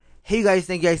Hey you guys,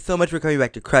 thank you guys so much for coming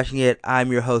back to Crushing It.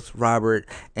 I'm your host, Robert,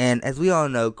 and as we all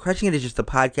know, Crushing It is just a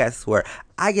podcast where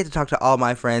I get to talk to all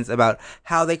my friends about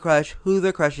how they crush, who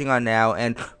they're crushing on now,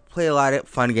 and play a lot of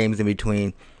fun games in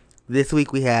between. This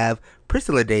week we have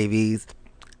Priscilla Davies.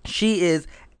 She is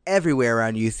everywhere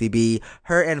around UCB.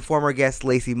 Her and former guest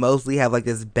Lacey Mosley have like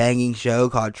this banging show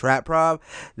called Trap Prom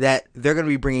that they're going to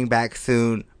be bringing back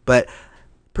soon, but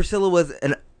Priscilla was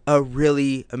a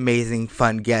really amazing,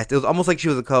 fun guest. It was almost like she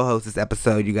was a co-host this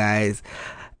episode, you guys.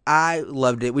 I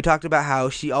loved it. We talked about how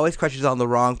she always crushes on the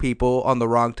wrong people, on the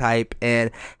wrong type, and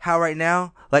how right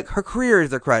now, like, her career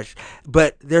is a crush,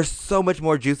 but there's so much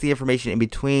more juicy information in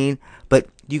between. But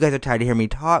you guys are tired to hear me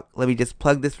talk. Let me just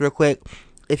plug this real quick.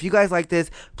 If you guys like this,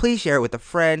 please share it with a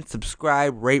friend,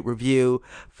 subscribe, rate, review,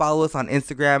 follow us on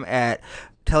Instagram at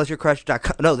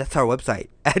tellusyourcrush.com. No, that's our website,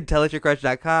 at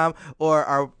tellusyourcrush.com, or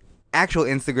our actual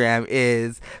Instagram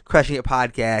is Crushing It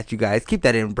Podcast. You guys keep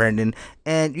that in, Brendan,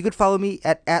 and you could follow me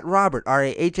at Robert,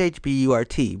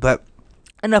 RAHHBURT. But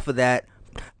enough of that.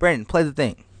 Brendan, play the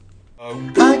thing.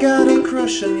 I got a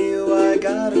crush on you, I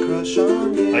got a crush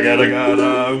on you. I got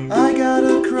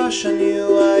a crush on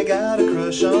you, I got a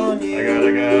crush on you.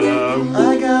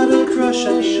 I got a crush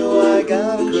on you, I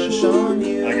got a crush on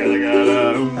you.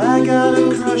 I got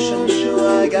a crush on you,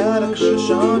 I got a crush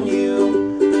on you.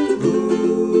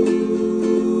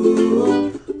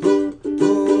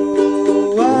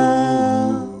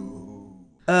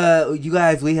 You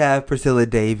guys, we have Priscilla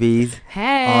Davies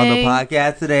on the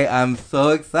podcast today. I'm so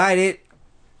excited.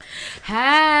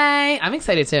 Hey, I'm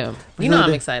excited too. You know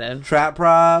I'm excited. Trap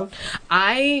Prom.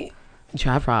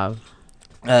 Trap Prom.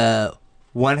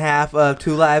 One half of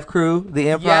Two Live Crew, the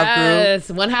improv crew. Yes,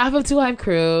 one half of Two Live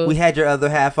Crew. We had your other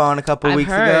half on a couple weeks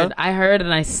ago. I heard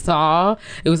and I saw.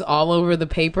 It was all over the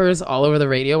papers, all over the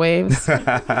radio waves.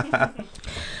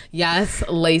 Yes,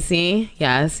 Lacey.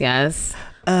 Yes.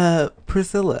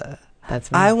 Priscilla,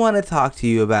 that's me. I want to talk to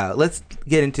you about, let's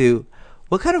get into,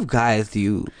 what kind of guys do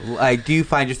you like? Do you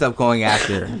find yourself going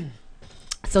after?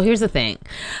 So here's the thing.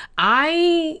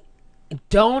 I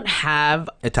don't have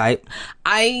a type.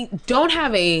 I don't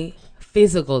have a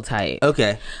physical type.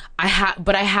 Okay.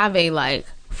 But I have a like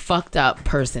fucked up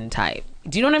person type.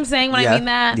 Do you know what I'm saying when I mean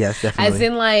that? Yes, definitely. As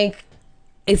in like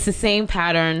it's the same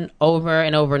pattern over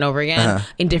and over and over again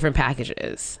in different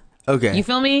packages. Okay. You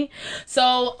feel me?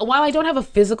 So while I don't have a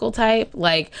physical type,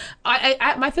 like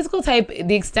I my physical type,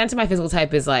 the extent of my physical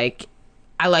type is like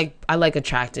I like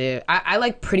attractive. I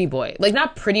like pretty boy. Like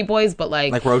not pretty boys, but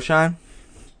like Roshan?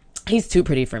 He's too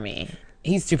pretty for me.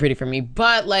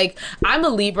 But like I'm a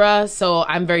Libra, so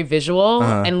I'm very visual,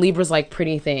 and Libras like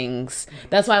pretty things.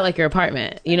 That's why I like your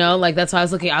apartment. You know, like that's why I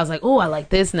was looking. I was like, oh, I like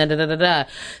this, and da.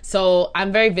 So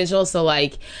I'm very visual. So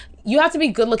like, you have to be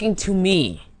good looking to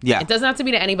me. Yeah. It doesn't have to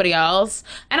be to anybody else.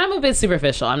 And I'm a bit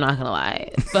superficial, I'm not gonna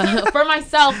lie. But for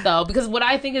myself though, because what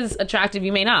I think is attractive,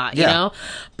 you may not, you know?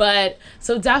 But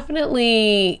so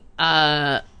definitely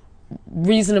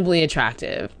reasonably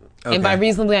attractive. Okay. And by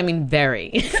reasonably, I mean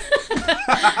very.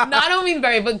 No, I don't mean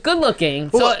very, but good looking.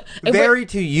 Well, so very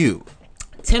to you.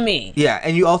 To me. Yeah,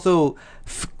 and you also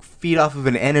feed off of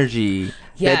an energy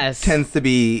that tends to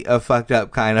be a fucked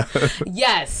up kind of.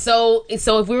 Yes. So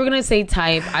if we were gonna say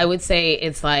type, I would say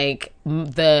it's like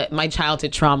my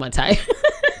childhood trauma type.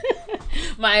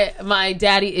 my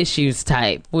daddy issues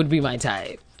type would be my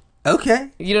type.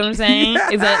 Okay. You know what I'm saying? Yeah.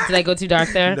 Did I go too dark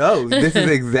there? No, this is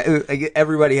exactly.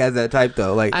 Everybody has that type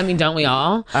though. Like, I mean, don't we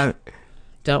all?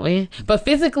 Don't we? But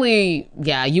physically,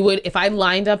 yeah, you would. If I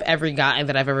lined up every guy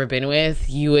that I've ever been with,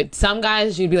 you would. Some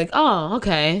guys you'd be like, oh,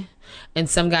 okay. And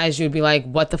some guys you'd be like,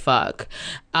 what the fuck?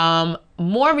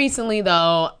 More recently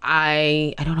though,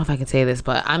 I don't know if I can say this,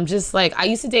 but I'm just like, I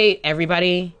used to date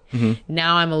everybody. Mm-hmm.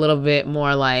 Now I'm a little bit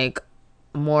more like,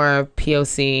 more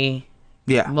POC.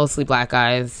 Yeah. Mostly black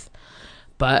guys,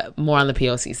 but more on the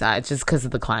POC side just because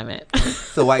of the climate.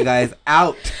 So white guys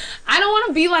out. I don't want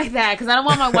to be like that because I don't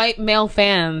want my white male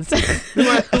fans who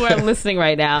are listening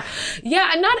right now.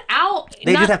 Yeah, not out.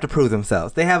 They just have to prove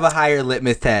themselves. They have a higher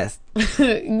litmus test.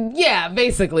 Yeah,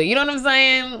 basically. You know what I'm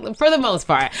saying? For the most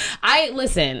part. I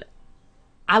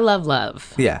love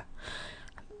love. Yeah.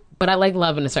 But I like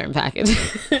love in a certain package.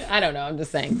 I don't know. I'm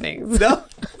just saying things. No.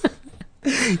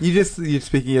 You're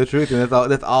speaking your truth, and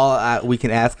that's all we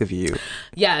can ask of you.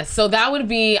 Yeah, so that would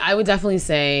be, I would definitely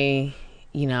say,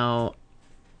 you know,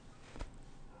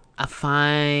 a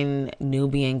fine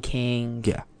Nubian king.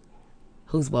 Yeah.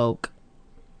 Who's woke.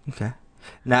 Okay.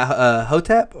 Now,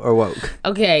 Hotep or woke?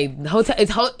 Okay, Hotep.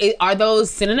 Are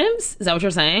those synonyms? Is that what you're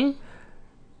saying?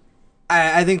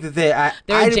 I think that they're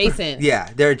adjacent. Yeah,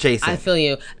 they're adjacent. I feel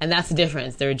you, and that's the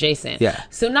difference. They're adjacent. Yeah.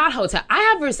 So not hotep.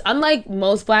 Unlike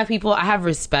most black people, I have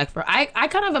respect for. I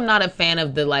kind of am not a fan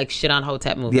of the like shit on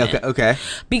hotep movement. Yeah. Okay.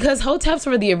 Because hoteps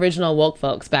were the original woke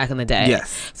folks back in the day.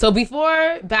 Yes. So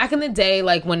back in the day,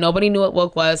 like when nobody knew what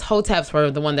woke was, hoteps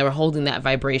were the one that were holding that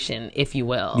vibration, if you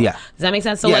will. Yeah. Does that make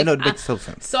sense? So yeah. like, No, it makes so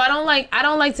sense. So I don't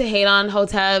like to hate on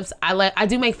hoteps. I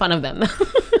do make fun of them.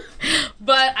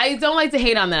 But I don't like to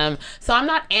hate on them. So I'm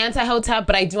not anti-hotep,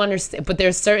 but I do understand. But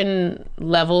there's certain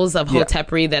levels of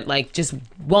hotepery that like just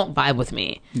won't vibe with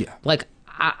me. Yeah. Like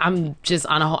I'm just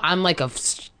I'm like a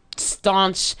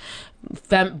staunch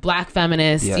black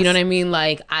feminist. Yes. You know what I mean?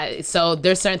 Like so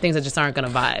there's certain things that just aren't gonna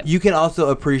vibe. You can also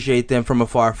appreciate them from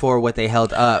afar for what they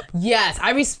held up. Yes,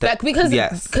 I respect because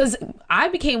I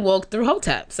became woke through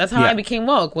hoteps. That's how I became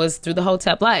woke, was through the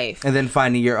hotep life. And then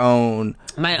finding your own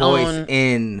voice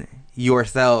in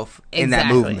yourself in that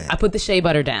movement. I put the shea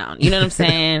butter down. You know what I'm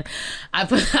saying? I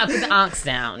put the ox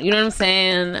down. You know what I'm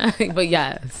saying? But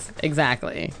yes,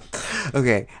 exactly.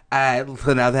 Okay.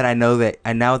 So now that I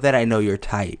know your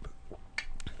type,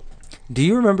 do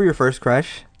you remember your first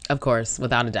crush? Of course,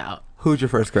 without a doubt. Who's your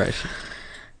first crush?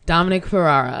 Dominic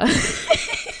Ferrara.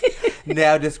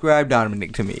 Now describe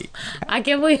Dominic to me. I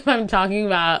can't believe I'm talking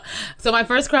about... So my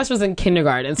first crush was in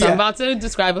kindergarten. So I'm about to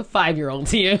describe a 5-year-old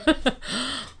to you.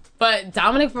 But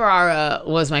Dominic Ferrara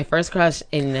was my first crush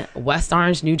in West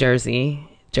Orange, New Jersey.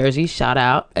 Jersey, shout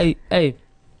out. Hey.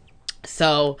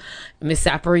 So, Miss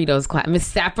Saporito's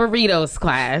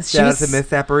class. Shout out to Miss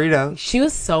Saporito. She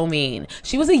was so mean.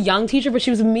 She was a young teacher, but she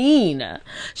was mean.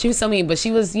 She was so mean, but she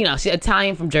was, she's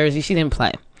Italian from Jersey. She didn't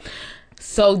play.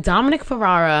 So, Dominic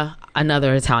Ferrara,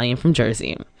 another Italian from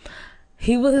Jersey.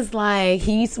 He was like,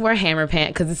 he used to wear hammer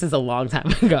pants, because this is a long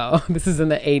time ago. This is in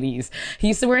the 80s. He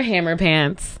used to wear hammer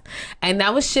pants, and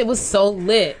shit was so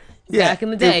lit. Back in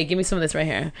the day. Give me some of this right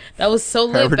here. That was so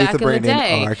lit back in the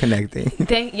day. Are connecting.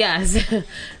 Yes.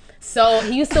 So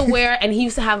he used to wear, and he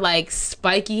used to have like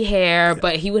spiky hair,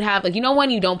 but he would have like, when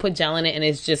you don't put gel in it and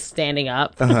it's just standing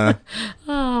up. Uh-huh.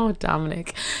 Oh,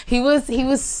 Dominic. He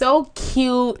was so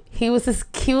cute. He was this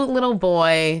cute little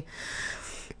boy.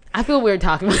 I feel weird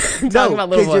talking about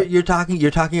little boy. You're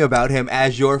talking about him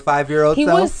as your 5-year-old self.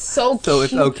 He was so cute. So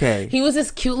it's okay. He was this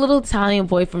cute little Italian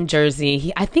boy from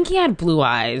Jersey. I think he had blue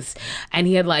eyes, and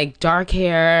he had like dark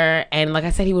hair, and like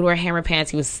I said, he would wear hammer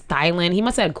pants. He was styling. He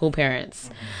must have had cool parents.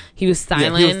 He was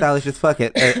styling. Yeah, he was stylish as fuck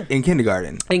in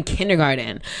kindergarten. In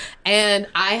kindergarten. And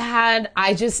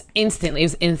I just instantly, it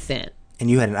was instant. And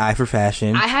you had an eye for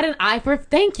fashion. I had an eye for...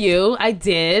 Thank you. I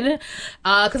did.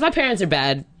 Because my parents are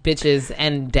bad bitches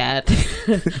and dad.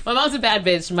 My mom's a bad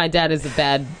bitch. My dad is a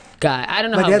bad guy. I don't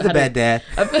know my dad's a bad dad.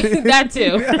 That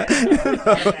too.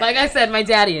 Like I said, my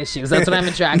daddy issues. That's what I'm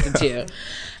attracted to.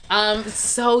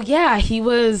 So yeah, he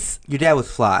was... Your dad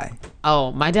was fly.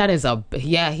 Oh, my dad is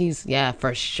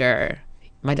for sure.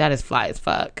 My dad is fly as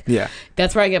fuck. Yeah.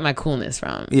 That's where I get my coolness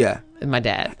from. Yeah. My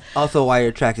dad. Also why you're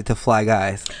attracted to fly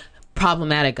guys.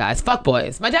 Problematic guys. Fuck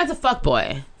boys. My dad's a fuck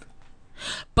boy.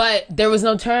 But there was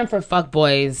no term for fuck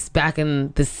boys back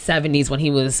in the 70s when he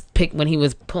was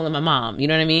pulling my mom. You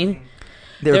know what I mean?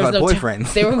 They were called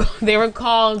boyfriends. They were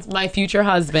called my future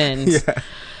husband. Yeah.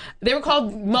 They were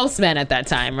called most men at that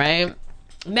time, right?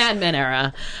 Mad Men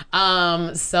era.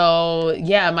 So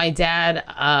yeah, my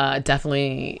dad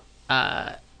definitely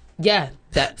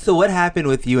So what happened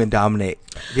with you and Dominic?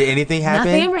 Did anything happen?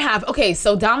 Nothing ever happened. Okay,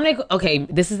 so Dominic,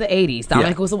 this is the 80s.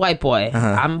 Dominic was a white boy. Uh-huh.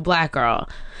 I'm a black girl.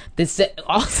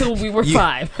 Also, we were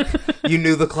 5. You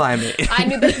knew the climate. I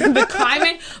knew the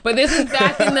climate, but this is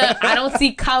back in the, I don't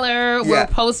see color, we're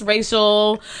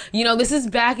post-racial. This is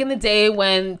back in the day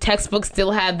when textbooks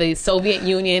still had the Soviet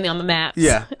Union on the maps.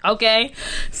 Yeah. Okay?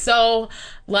 So,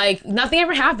 like, nothing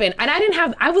ever happened. And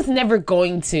I was never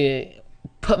going to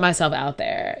put myself out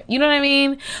there. You know what I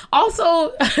mean?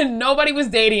 Also, nobody was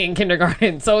dating in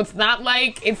kindergarten. So it's not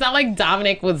like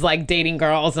Dominic was like dating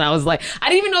girls and I was like, I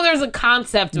didn't even know there was a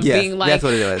concept of being like, that's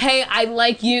what it was. Hey, I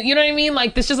like you. You know what I mean?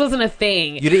 Like this just wasn't a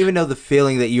thing. You didn't even know the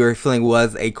feeling that you were feeling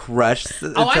was a crush.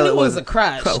 Oh, I knew it was a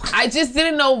crush. I just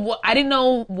didn't know I didn't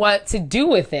know what to do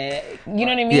with it. You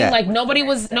know what I mean? Yeah. Like no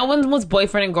one was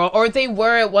boyfriend and girl, or if they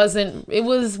were, we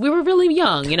were really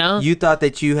young, You thought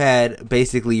that you had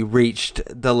basically reached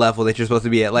the level that you're supposed to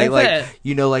be at, like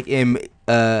in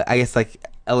I guess like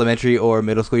elementary or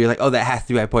middle school, you're like, oh, that has to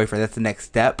be my boyfriend, that's the next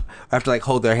step. I have to like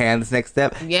hold their hand, this next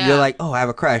step. Yeah. You're like, oh, I have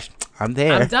a crush, I'm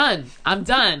there, I'm done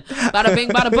bada bing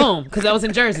bada boom, because I was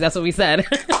in Jersey, that's what we said.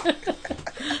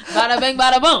 bada bing,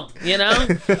 bada boom, you know?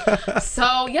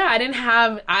 So, yeah,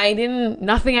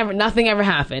 nothing ever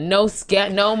happened.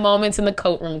 No moments in the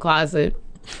coat room closet.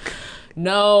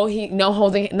 Nothing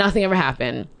ever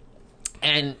happened.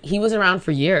 And he was around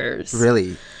for years.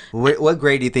 Really? What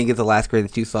grade do you think is the last grade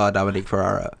that you saw Dominic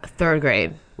Ferrara? 3rd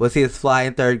grade. Was he as fly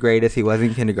in 3rd grade as he was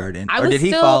in kindergarten? Or did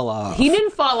he fall off? He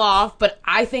didn't fall off, but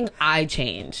I think I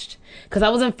changed. Because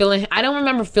I don't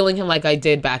remember feeling him like I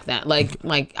did back then. Like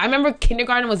I remember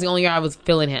kindergarten was the only year I was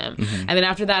feeling him. Mm-hmm. And then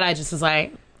after that, I just was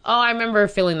like, oh, I remember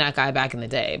feeling that guy back in the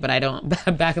day. But I don't,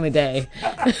 back in the day.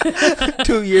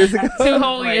 2 years ago? 2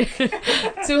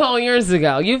 whole years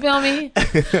ago. You feel me?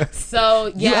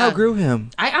 So, yeah. You outgrew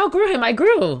him. I outgrew him. I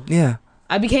grew. Yeah.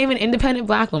 I became an independent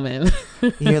black woman.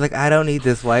 You're like, I don't need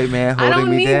this white man holding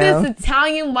me down. I don't need this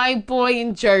Italian white boy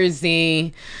in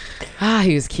Jersey.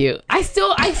 He was cute. I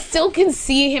still can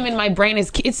see him in my brain.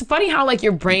 It's funny how like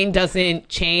your brain doesn't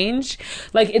change.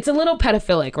 Like it's a little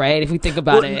pedophilic, right? If we think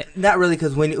about it. Not really,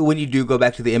 because when you do go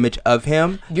back to the image of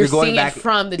him, you're going seeing back it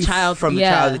from the child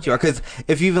that you are. Because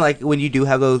if you even like when you do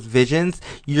have those visions,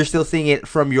 you're still seeing it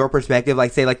from your perspective.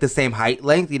 Like say like the same height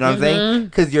length. You know what I'm saying?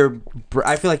 Because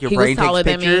I feel like your brain takes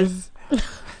pictures.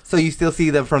 So you still see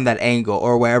them from that angle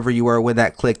or wherever you were when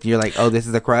that clicked. You're like, oh, this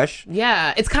is a crush.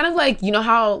 Yeah, it's kind of like, you know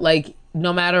how like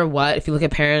no matter what, if you look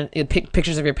at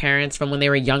pictures of your parents from when they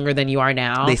were younger than you are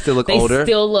now, they still look older.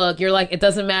 You're like, it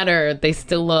doesn't matter. They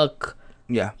still look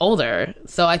older.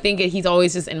 So I think he's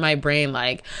always just in my brain.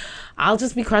 Like, I'll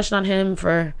just be crushing on him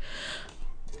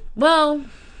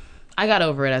I got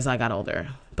over it as I got older.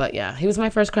 But yeah, he was my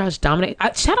first crush. Dominic.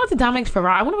 Shout out to Dominic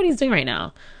Ferrara. I wonder what he's doing right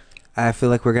now. I feel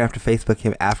like we're gonna have to Facebook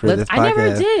him after this podcast.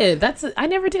 I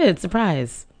never did.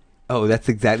 Surprise. Oh, that's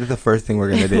exactly the first thing we're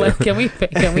gonna do. Can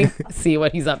we see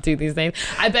what he's up to these days?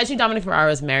 I bet you Dominic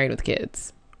Ferrara is married with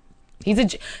kids. He's an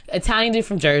Italian dude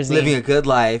from Jersey, living a good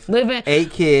life. 8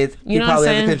 kids. He probably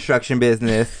has a construction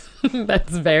business.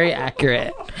 That's very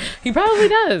accurate. He probably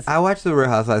does. I watch the Real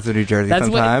Housewives of New Jersey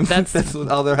sometimes. That's what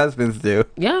all their husbands do.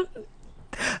 Yeah.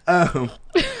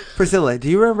 Priscilla, do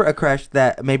you remember a crush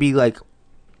that maybe like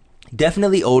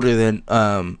definitely older than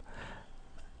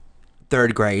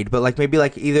 3rd grade, but like maybe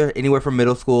like either anywhere from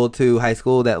middle school to high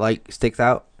school that like sticks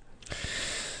out?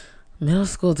 Middle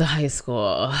school to high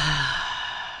school.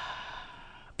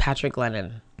 Patrick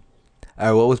Lennon. All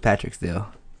right, what was Patrick's deal?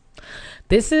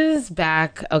 This is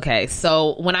back. Okay,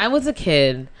 so when I was a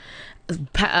kid,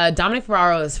 Dominic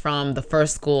Ferrara is from the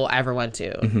first school I ever went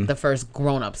to, the first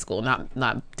grown-up school, not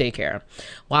daycare,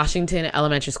 Washington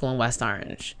Elementary School in West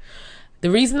Orange. The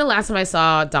reason the last time I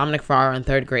saw Dominic Ferrara in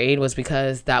 3rd grade was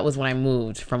because that was when I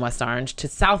moved from West Orange to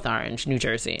South Orange, New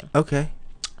Jersey. Okay.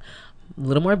 A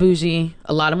lot more bougie,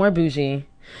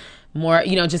 more,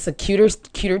 just a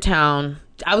cuter town.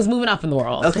 I was moving up in the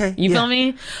world. Okay. You feel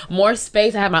me? More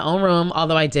space. I had my own room,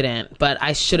 although I didn't, but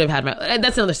I should have had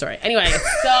that's another story. Anyway,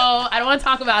 so I don't want to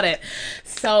talk about it.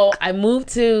 So I moved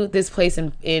to this place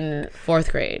in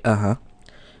 4th grade.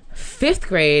 5th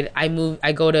grade,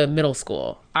 I go to middle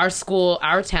school. Our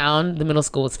town, the middle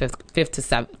school was 5th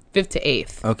to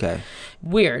 8th. Okay.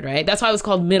 Weird, right? That's why it was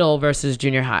called middle versus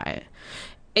junior high.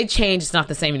 It changed. It's not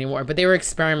the same anymore, but they were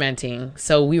experimenting.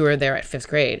 So we were there at 5th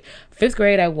grade. 5th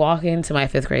grade, I walk into my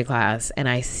 5th grade class and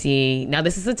I see, now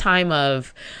this is the time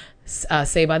of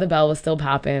Saved by the Bell was still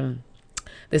popping.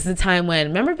 This is the time when,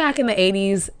 remember back in the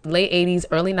 80s, late 80s,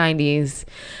 early 90s,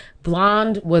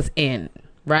 blonde was in,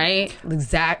 right?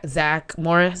 Zack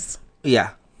Morris. Yeah.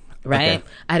 Right? Okay.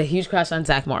 I had a huge crush on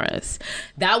Zack Morris.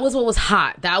 That was what was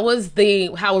hot. That was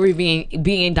how we were being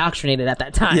indoctrinated at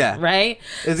that time. Yeah. Right?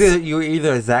 You were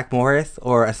either a Zack Morris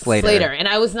or a Slater. And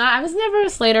I was never a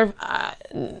Slater.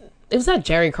 It was that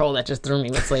Jerry Curl that just threw me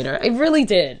with Slater. It really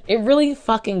did. It really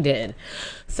fucking did.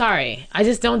 Sorry. I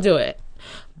just don't do it.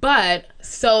 But,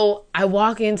 so I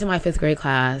walk into my 5th grade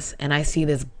class and I see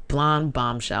this blonde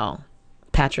bombshell,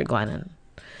 Patrick Lennon.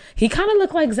 He kind of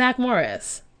looked like Zack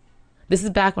Morris. This is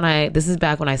back when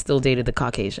I still dated the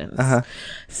Caucasians.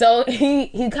 So he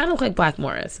kind of looked like Black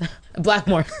Morris. Black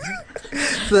Morris.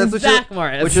 So that's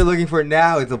what you're looking for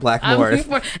now is a Black Morris.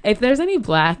 If there's any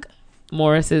Black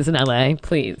Morrises in LA,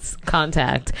 please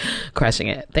contact Crushing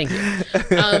It. Thank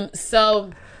you.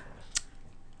 So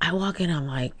I walk in, I'm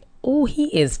like, oh, he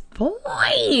is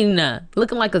fine.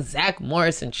 Looking like a Zack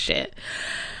Morris and shit.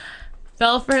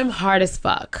 Fell for him hard as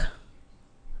fuck.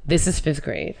 This is 5th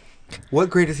grade. What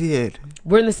grade is he in?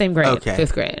 We're in the same grade. Okay.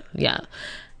 5th grade. Yeah.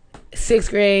 6th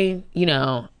grade,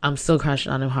 I'm still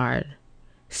crushing on him hard.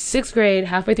 6th grade,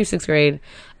 halfway through 6th grade,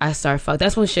 I start fuck.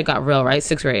 That's when shit got real, right?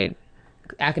 6th grade.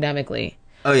 Academically.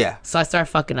 Oh, yeah. So I start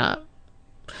fucking up.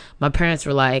 my parents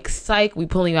were like, psych, we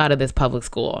pulling you out of this public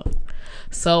school.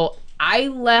 So I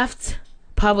left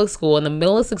public school in the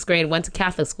middle of 6th grade, went to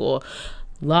Catholic school.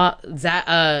 Patrick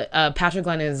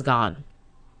Glennon is gone.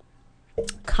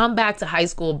 Come back to high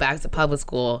school, back to public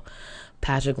school.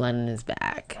 Patrick Glennon is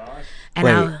back.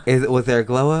 And was there a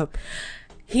glow up?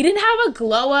 He didn't have a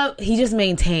glow up. He just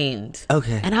maintained.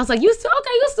 Okay. And I was like, you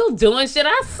still doing shit.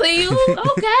 I see you.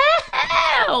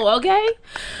 Okay.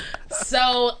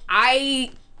 So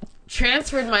I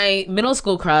transferred my middle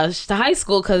school crush to high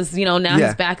school because, now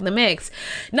he's back in the mix.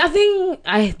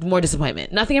 More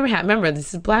disappointment. Nothing ever happened. Remember,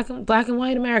 this is black and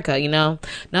white America,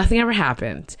 Nothing ever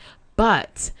happened.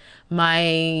 But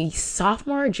my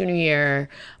sophomore or junior year,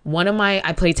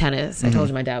 I played tennis. I told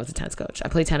you my dad was a tennis coach. I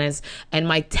played tennis, and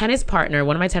my tennis partner,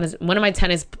 one of my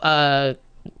tennis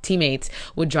teammates,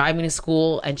 would drive me to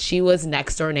school, and she was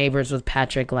next door neighbors with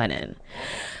Patrick Glennon.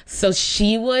 So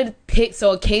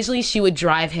occasionally she would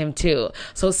drive him too.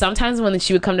 So sometimes when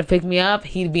she would come to pick me up,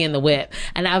 he'd be in the whip,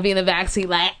 and I'd be in the backseat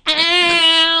like,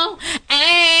 ow,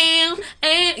 ow,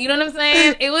 ow. You know what I'm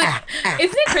saying?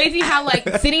 Isn't it crazy how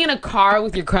like sitting in a car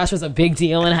with your crush was a big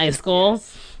deal in high school?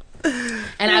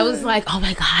 And I was like, oh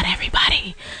my God,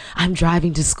 everybody, I'm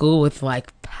driving to school with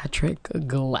like Patrick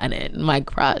Glennon, my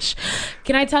crush.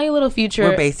 Can I tell you a little future?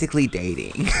 We're basically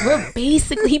dating.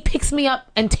 He picks me up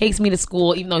and takes me to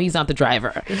school, even though he's not the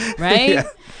driver, right? Yeah.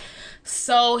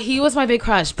 So he was my big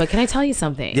crush. But can I tell you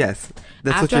something? Yes.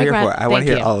 That's what you're here for. I want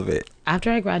to hear all of it.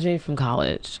 After I graduated from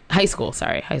high school.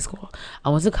 I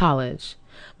went to college.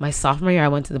 My sophomore year, I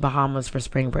went to the Bahamas for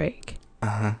spring break.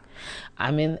 Uh-huh.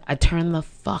 I turned the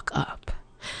fuck up.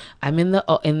 I'm in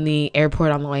the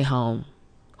airport on the way home.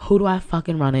 Who do I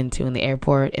fucking run into in the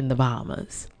airport in the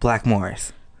Bahamas? Black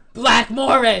Morris.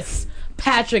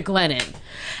 Patrick Glennon.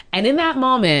 And in that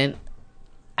moment,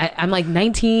 I'm like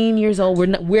 19 years old.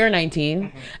 We're 19.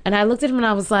 Mm-hmm. And I looked at him and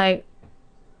I was like,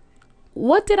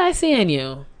 what did I see in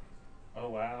you? Oh,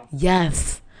 wow.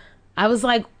 Yes. I was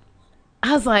like,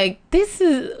 this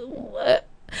is...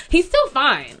 He's still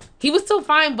fine. He was still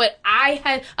fine, but I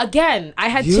had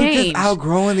changed. You just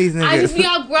outgrowing these niggas. I just be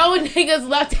outgrowing niggas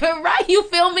left and right. You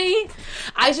feel me?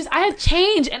 I had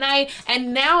changed,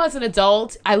 and now as an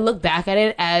adult, I look back at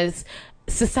it as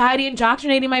society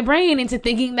indoctrinating my brain into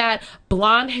thinking that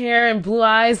blonde hair and blue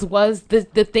eyes was the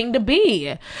thing to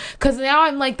be. Because now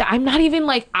I'm like, I'm not even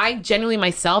like, I genuinely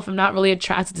myself am not really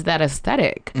attracted to that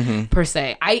aesthetic per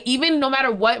se. No matter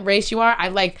what race you are, I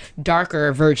like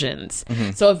darker versions.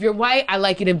 Mm-hmm. So if you're white, I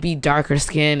like you to be darker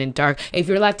skin and dark. If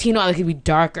you're Latino, I like you to be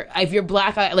darker. If you're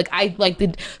black,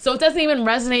 so it doesn't even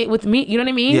resonate with me. You know what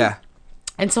I mean? Yeah.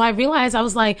 And so I realized, I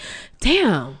was like,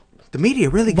 damn. The media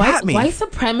really got me. White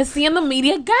supremacy and the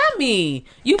media got me.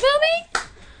 You feel me?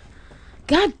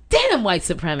 God damn white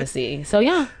supremacy. So,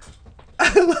 yeah.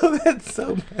 I love that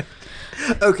so much.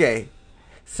 Okay.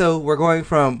 So, we're going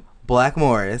from Black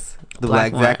Morris, the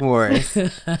Black Zack Morris.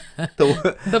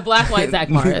 the Black White Zack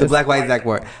Morris. The Black White Zack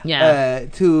Morris. Yeah.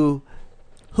 To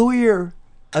who are your,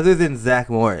 other than Zack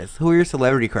Morris, who are your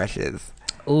celebrity crushes?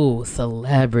 Ooh,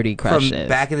 celebrity crushes. From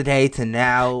back in the day to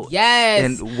now. Yes.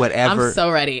 And whatever. I'm so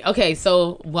ready. Okay,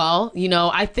 so,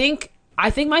 I think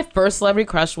my first celebrity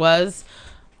crush was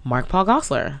Mark Paul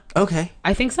Gosselaar. Okay.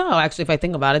 I think so, actually, if I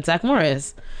think about it. Zack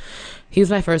Morris. He was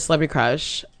my first celebrity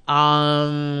crush.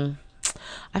 I've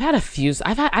had a few.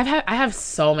 I have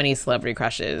so many celebrity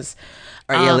crushes.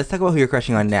 All right, let's talk about who you're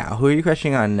crushing on now. Who are you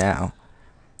crushing on now?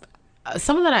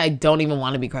 Someone that I don't even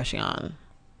want to be crushing on.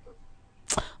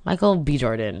 Michael B.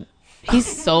 Jordan. He's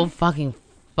so fucking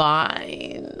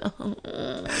fine.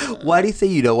 Why do you say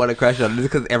you don't want to crush on him? Is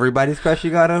it because everybody's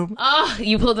crushing on him? Oh,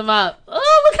 you pulled him up.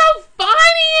 Oh, look how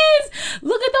fine he is.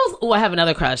 Look at those. Oh, I have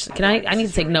another crush. I need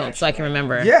to take notes so I can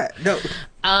remember. Yeah, no.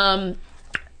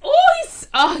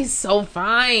 He's so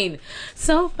fine.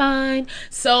 So fine.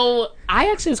 So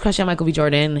I actually was crushing on Michael B.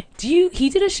 Jordan. He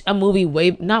did a movie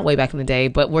not way back in the day,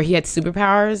 but where he had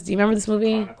superpowers. Do you remember this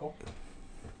movie? Chronicle.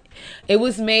 It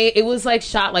was like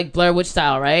shot like Blair Witch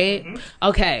style, right? Mm-hmm.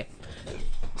 Okay.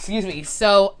 Excuse me.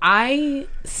 So I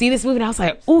see this movie and I was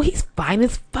like, oh, he's fine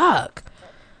as fuck.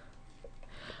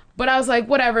 But I was like,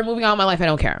 whatever, moving on with my life, I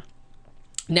don't care.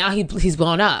 Now he's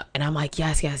blown up. And I'm like,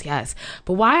 yes.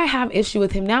 But why I have issue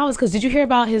with him now is because, did you hear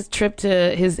about his trip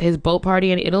to his boat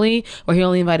party in Italy where he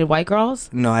only invited white girls?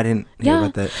 No, I didn't hear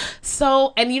about that.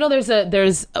 So, and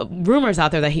there's rumors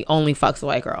out there that he only fucks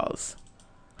white girls.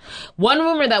 One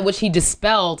rumor that which he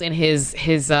dispelled in his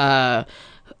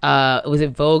was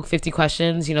it Vogue 50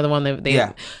 Questions? You know, the one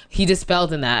that he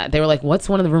dispelled in that. They were like, what's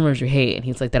one of the rumors you hate? And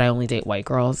he's like, that I only date white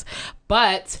girls.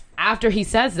 But after he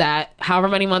says that, however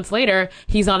many months later,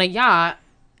 he's on a yacht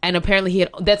And apparently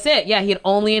that's it. Yeah, he had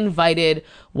only invited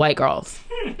white girls.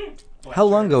 How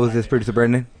long ago was this, producer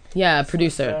Brendan? Yeah,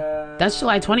 producer. That's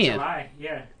July 20th.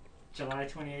 July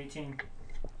 2018.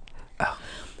 Oh.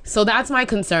 So that's my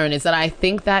concern, is that I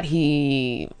think that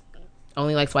he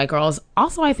only likes white girls.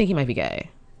 Also, I think he might be gay.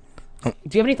 Do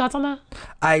you have any thoughts on that?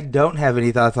 I don't have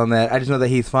any thoughts on that. I just know that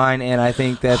he's fine, and I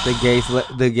think that the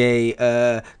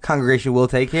gay congregation will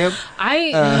take him.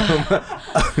 If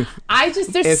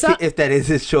that is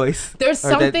his choice. There's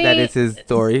something that is his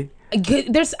story. To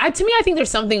me, I think there's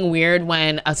something weird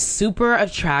when a super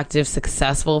attractive,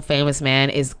 successful, famous man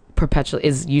is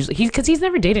usually because he's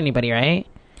never dated anybody, right?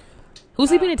 Who's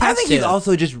he been attached to? I think he's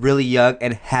also just really young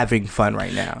and having fun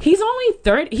right now. He's only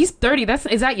 30. He's 30.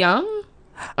 Is that young?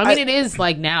 I mean, it is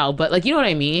like now, but like, you know what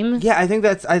I mean? Yeah, I think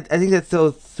that's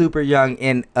still super young,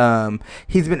 and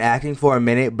he's been acting for a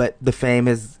minute, but the fame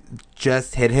has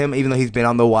just hit him, even though he's been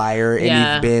on The Wire and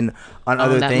he's been on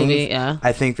other things. Movie, yeah.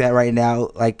 I think that right now,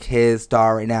 like, his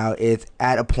star right now is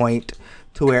at a point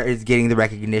to where it's getting the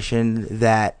recognition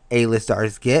that A-list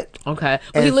stars get. Okay,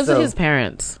 but he lives with his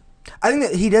parents. I think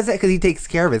that he does that because he takes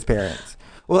care of his parents.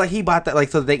 Well, like, he bought that, like,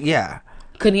 so they, yeah.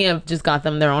 Couldn't he have just got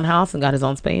them their own house and got his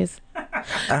own space?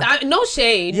 No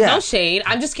shade, no shade.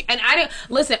 I'm just, and I didn't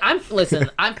listen. I'm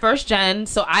first gen,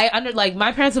 so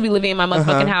my parents will be living in my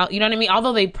motherfucking house. You know what I mean?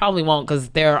 Although they probably won't because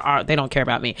they don't care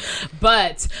about me.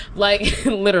 But like,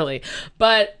 literally,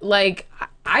 but like,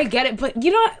 I get it, but you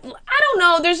know, I don't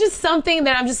know. There's just something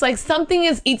that I'm just like, something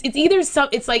is.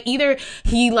 It's like either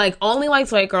he like only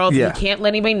likes white girls, and he can't let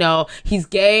anybody know he's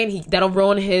gay, and that'll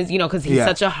ruin his, because he's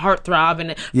such a heartthrob,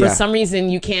 and for some reason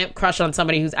you can't crush on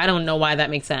somebody who's, I don't know why that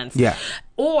makes sense. Yeah.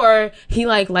 Or he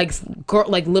likes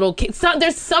little kids.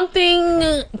 There's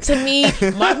something to me.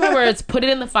 Mark my words. Put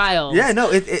it in the file. Yeah. No.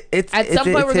 It's at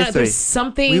some point there's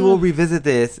something. We will revisit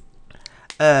this.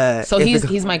 So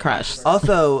he's my crush.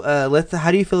 Also,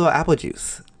 how do you feel about apple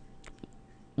juice?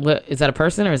 What is that, a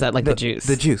person, or is that like the juice?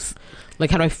 The juice.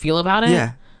 Like, how do I feel about it?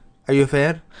 Yeah. Are you a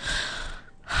fan?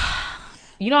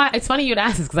 It's funny you'd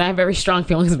ask this because I have very strong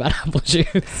feelings about apple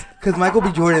juice. Because Michael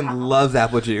B. Jordan loves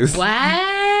apple juice.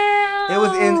 Wow. It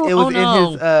was in his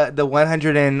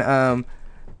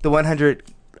the 100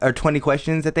 or 20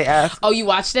 questions that they asked. Oh, you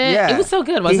watched it? Yeah. It was so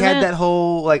good, wasn't it? He had that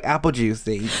whole like apple juice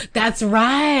thing. That's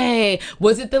right.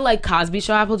 Was it the like Cosby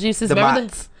Show apple juices? Do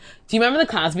you remember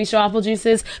the Cosby Show apple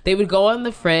juices? They would go in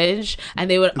the fridge and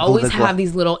they would always have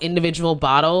these little individual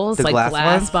bottles, like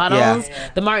glass bottles. Yeah.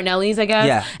 The Martinellis, I guess.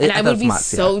 Yeah. And I would be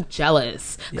so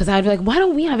jealous because I'd be like, why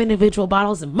don't we have individual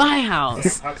bottles in my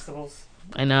house? Huxtables.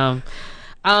 I know.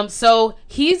 So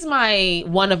he's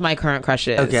one of my current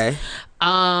crushes. Okay.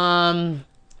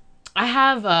 I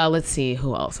have let's see,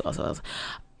 who else?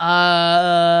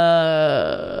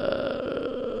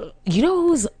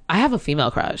 I have a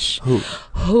female crush.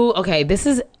 Who okay, this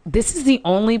is the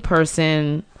only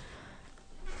person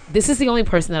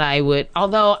that I would,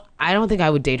 although I don't think I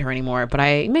would date her anymore, but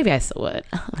maybe I still would.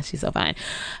 She's so fine.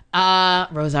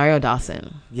 Rosario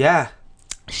Dawson. Yeah.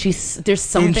 There's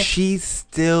something, and she's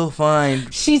still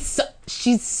fine. She's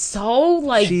so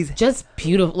like, she's just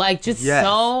beautiful, like just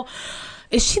so.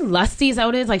 Is she lusty? Is that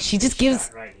what it is? Like, she just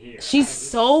gives. Right here. She's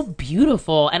so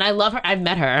beautiful, and I love her. I've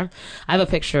met her. I have a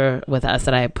picture with us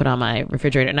that I put on my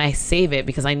refrigerator, and I save it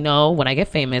because I know when I get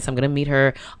famous, I'm gonna meet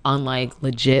her on like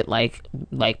legit, like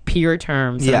peer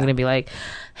terms. And I'm gonna be like,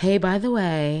 "Hey, by the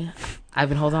way, I've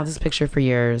been holding on to this picture for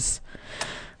years."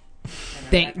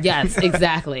 Yes,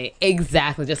 exactly,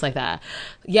 just like that.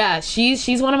 Yeah,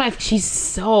 she's one of my. She's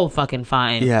so fucking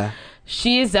fine. Yeah,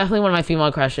 she is definitely one of my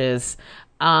female crushes.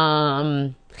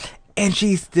 And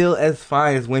she's still as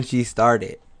fine as when she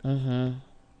started. Mm-hmm.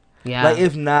 Yeah. Like,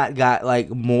 if not, got like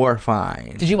more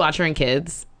fine. Did you watch her in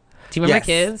Kids? Do you remember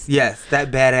Kids? Yes, that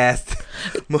badass.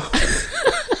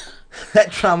 That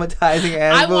traumatizing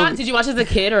ass movie. Did you watch it as a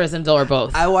kid or as an adult, or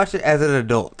both? I watched it as an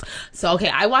adult. So, okay,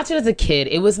 I watched it as a kid.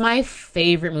 It was my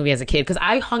favorite movie as a kid because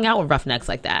I hung out with roughnecks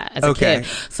like that as a kid.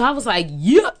 So I was like,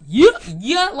 yeah,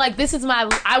 like, this is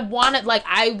I want it, like,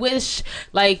 I wish,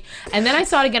 like, and then I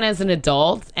saw it again as an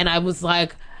adult, and I was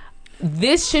like,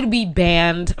 this should be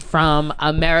banned from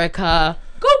America.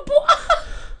 Go, boy.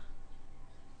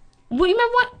 Well, you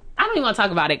remember what? I don't even want to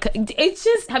talk about it. It's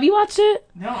just, have you watched it?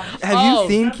 No. Have you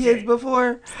seen Kids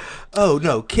before? Oh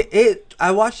no, I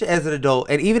watched it as an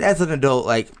adult, and even as an adult,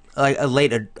 like a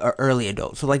late or early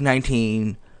adult, so like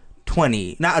 19,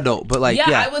 20, not adult, but like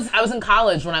I was in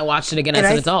college when I watched it again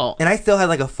as an adult, and I still had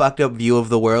like a fucked up view of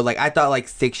the world. Like, I thought like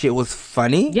sick shit was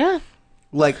funny. Yeah.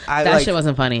 Like, that shit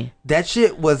wasn't funny. That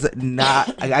shit was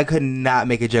not. I could not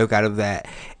make a joke out of that,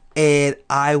 and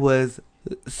I was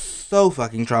so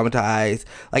fucking traumatized.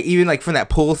 Like, even like from that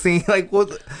pool scene, like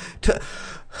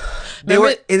they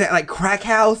were in that like crack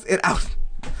house, and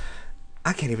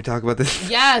I can't even talk about this.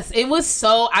 Yes, it was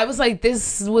so. I was like,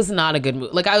 this was not a good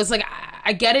movie. Like, I was like,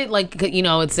 I get it. Like, you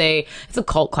know, it's a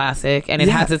cult classic and it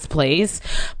has its place.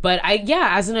 But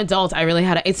as an adult, I really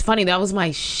had. It's funny, that was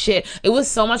my shit. It was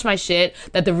so much my shit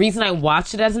that the reason I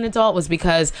watched it as an adult was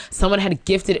because someone had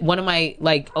gifted, one of my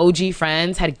like OG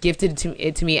friends had gifted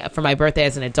it to me for my birthday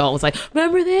as an adult. It was like,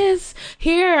 remember this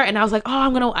here, and I was like, I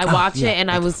watched it,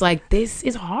 and I was like, this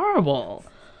is horrible.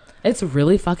 It's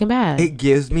really fucking bad. It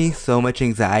gives me so much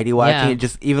anxiety watching it.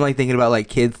 Just even like thinking about like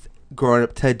kids growing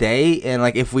up today, and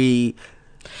like if we...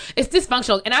 It's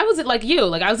dysfunctional. And I was like you.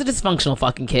 Like, I was a dysfunctional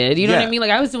fucking kid. You know what I mean?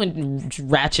 Like, I was doing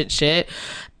ratchet shit.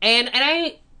 And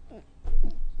I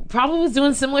probably was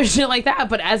doing similar shit like that.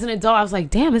 But as an adult, I was like,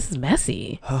 damn, this is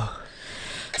messy.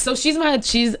 So she's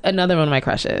another one of my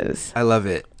crushes. I love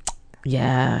it.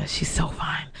 Yeah, she's so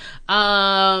fine.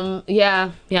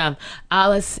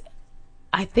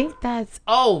 I think that's...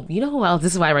 Oh, you know who else?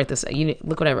 This is why I write this.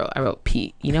 Look what I wrote. I wrote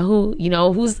Pete. You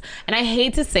know who's... And I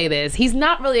hate to say this. He's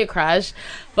not really a crush,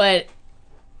 but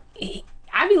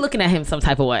I be looking at him some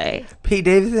type of way. Pete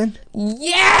Davidson?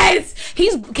 Yes!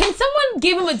 Can someone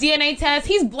give him a DNA test?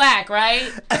 He's black, right?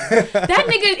 That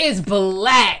nigga is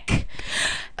black.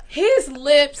 His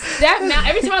lips, that mouth,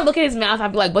 every time I look at his mouth,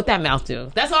 I'd be like, what that mouth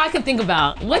do? That's all I can think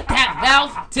about. What that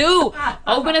mouth do?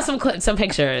 Open up some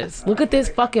pictures. Look at this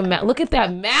fucking mouth. Look at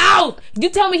that mouth. You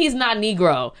tell me he's not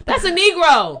Negro. That's a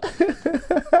Negro.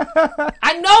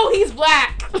 I know he's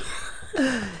black.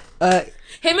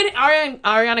 Him and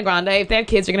Ariana Grande, if they have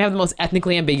kids, they're going to have the most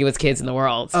ethnically ambiguous kids in the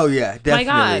world. Oh, yeah, definitely.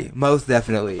 My God. Most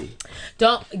definitely.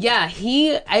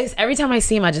 Every time I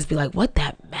see him, I just be like, what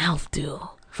that mouth do?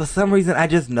 For some reason, I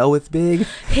just know it's big.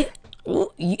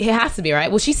 It has to be, right?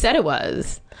 Well, she said it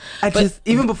was.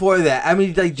 Even before that, I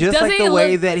mean, like, just like the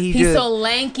way that he's so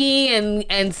lanky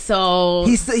and so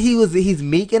he's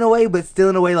meek in a way, but still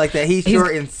in a way like that he's sure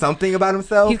in something about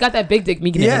himself. He's got that big dick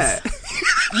meekness. Yeah.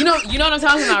 You know what I'm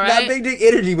talking about, right? Not big dick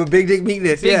energy, but big dick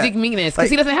meekness. Big dick meekness, because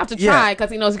he doesn't have to try, because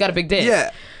he knows he's got a big dick.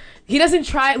 Yeah. He doesn't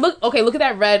try. Look at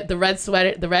that the red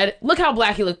sweater, look how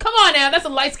black he looks. Come on now, that's a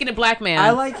light-skinned black man.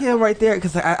 I like him right there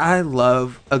because I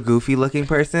love a goofy looking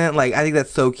person. Like, I think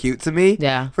that's so cute to me.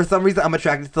 Yeah. For some reason, I'm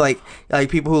attracted to like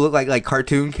people who look like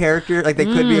cartoon characters. Like, they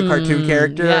could be a cartoon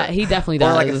character. Yeah, he definitely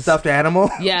does. Or like a stuffed animal.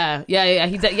 Yeah.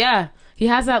 He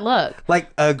has that look.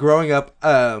 Like, growing up,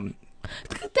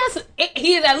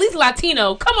 he is at least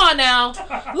Latino. Come on now, look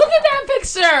at that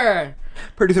picture.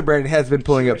 Producer Brandon has been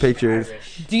pulling up pictures.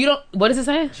 What does it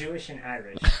say? Jewish and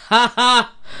Irish.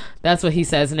 That's what he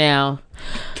says now.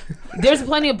 There's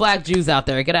plenty of black Jews out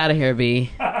there. Get out of here,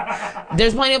 B.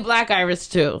 There's plenty of black Irish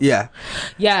too. Yeah.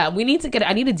 Yeah, I need a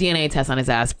DNA test on his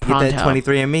ass pronto. Get that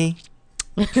 23andMe.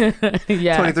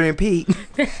 Yeah. 23and Pete.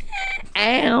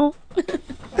 Ow.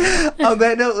 On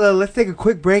that note, let's take a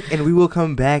quick break and we will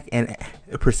come back and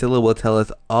Priscilla will tell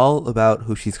us all about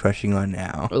who she's crushing on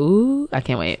now. Ooh, I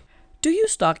can't wait. Do you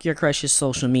stalk your crush's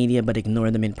social media but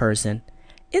ignore them in person?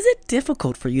 Is it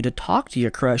difficult for you to talk to your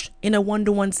crush in a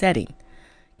one-to-one setting?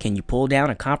 Can you pull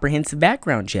down a comprehensive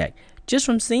background check just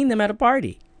from seeing them at a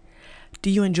party?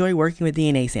 Do you enjoy working with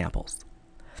DNA samples?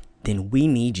 Then we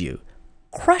need you.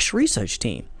 Crush Research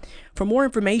Team. For more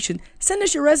information, send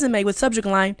us your resume with subject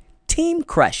line, Team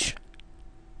Crush.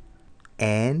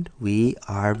 And we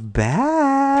are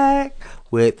back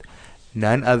with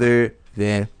none other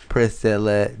than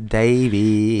Priscilla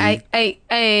Davies.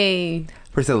 Hey.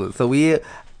 Priscilla, so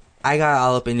I got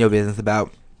all up in your business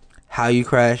about how you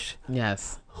crush.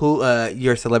 Yes. Who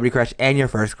your celebrity crush and your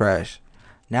first crush.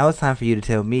 Now it's time for you to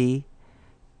tell me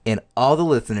and all the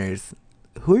listeners,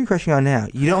 who are you crushing on now?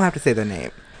 You don't have to say their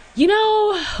name. You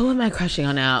know, who am I crushing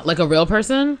on now? Like a real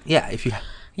person? Yeah, if you...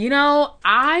 You know,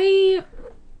 I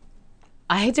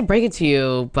hate to break it to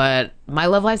you, but my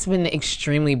love life's been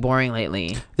extremely boring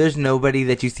lately. There's nobody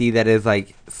that you see that is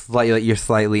like you're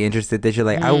slightly interested, that you're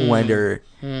like, I wonder.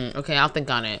 Okay, I'll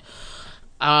think on it.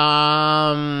 If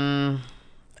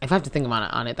I have to think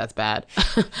on it, that's bad.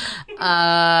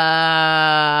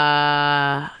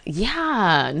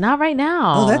 Yeah, not right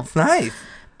now. Oh, that's nice.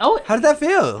 Oh, how did that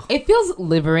feel? It feels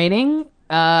liberating.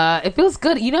 It feels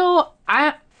good. You know,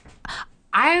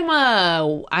 I'm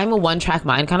a one-track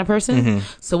mind kind of person. Mm-hmm.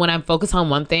 So when I'm focused on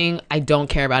one thing, I don't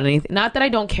care about anything. Not that I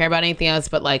don't care about anything else,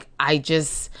 but like I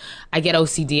get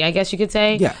OCD, I guess you could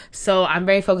say. Yeah. So I'm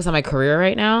very focused on my career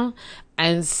right now.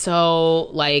 And so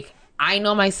like I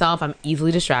know myself. I'm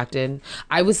easily distracted.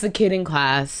 I was the kid in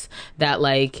class that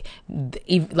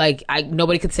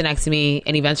nobody could sit next to me,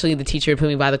 and eventually the teacher would put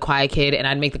me by the quiet kid, and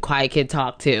I'd make the quiet kid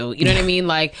talk too. You know what I mean?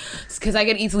 Like, because I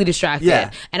get easily distracted. Yeah.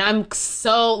 And I'm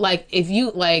so like, if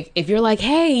you're like,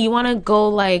 hey, you want to go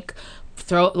like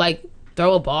throw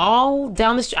a ball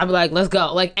down the street, I'd be like, let's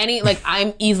go.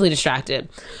 I'm easily distracted.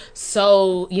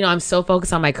 So, I'm so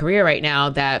focused on my career right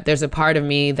now that there's a part of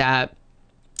me that,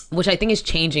 which I think is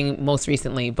changing most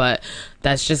recently, but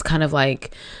that's just kind of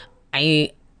like,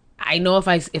 I know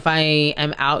if I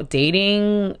am out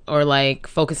dating or like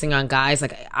focusing on guys,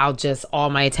 like all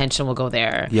my attention will go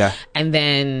there. Yeah. And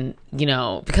then,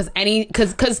 because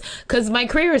my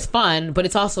career is fun, but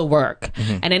it's also work.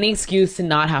 Mm-hmm. And any excuse to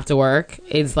not have to work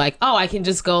is like, oh, I can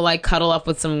just go like cuddle up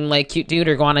with some like cute dude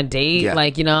or go on a date.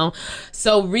 Yeah.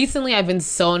 So recently I've been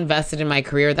so invested in my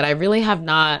career that I really have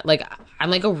not, like, I'm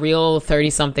like a real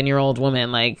 30-something-year-old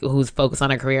woman, like, who's focused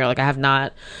on her career. Like, I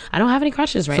don't have any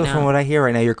crushes right now. So from what I hear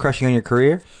right now, you're crushing on your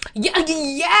career? Yeah,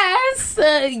 yes,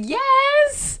 I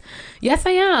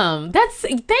am.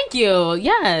 Thank you.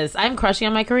 Yes, I'm crushing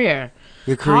on my career.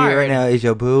 Your career right now is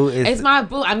your boo? It's my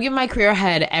boo. I'm giving my career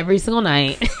head every single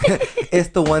night. It's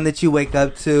the one that you wake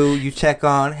up to, you check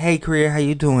on, hey, career, how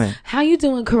you doing? How you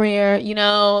doing, career?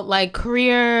 Like,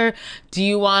 career, do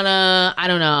you want to, I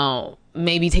don't know,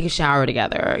 maybe take a shower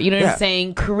together, what I'm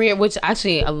saying? Career, which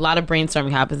actually a lot of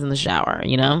brainstorming happens in the shower,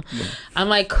 Yeah. I'm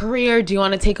like, career, do you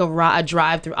want to take a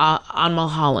drive through on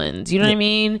Mulholland? You know what I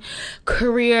mean?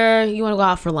 Career, you want to go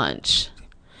out for lunch?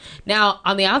 Now,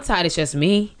 on the outside, it's just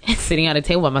me sitting at a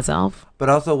table by myself. But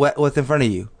also, what's in front of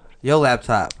you? Your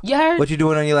laptop. You heard? What you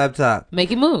doing on your laptop?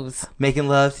 Making moves. Making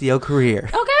love to your career.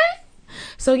 Okay.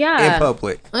 So, yeah. In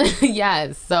public.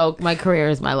 Yes. So, my career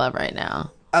is my love right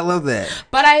now. I love that.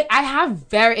 But I have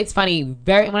it's funny,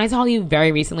 when I tell you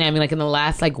very recently, I mean like in the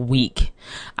last like week,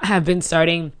 I have been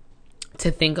starting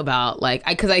to think about like,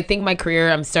 because I think my career,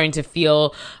 I'm starting to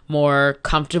feel more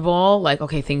comfortable. Like,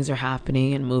 okay, things are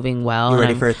happening and moving well. You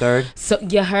ready for a third? So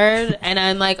you heard? And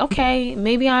I'm like, okay,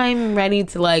 maybe I'm ready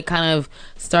to like kind of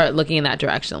start looking in that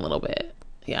direction a little bit.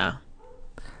 Yeah.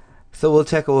 So we'll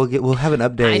check. We'll have an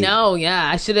update. I know. Yeah,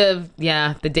 I should have.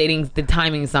 Yeah, the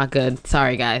timing is not good.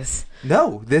 Sorry, guys.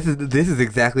 No, this is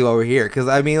exactly why we're here. Because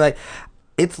I mean, like,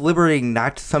 it's liberating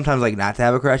sometimes not to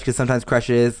have a crush. Because sometimes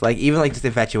crushes, like even like just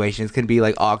infatuations, can be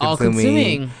like all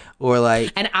consuming. Or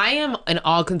like. And I am an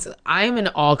all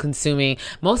consuming.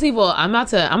 Most people,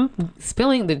 I'm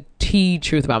spilling the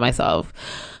truth about myself.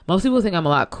 Most people think I'm a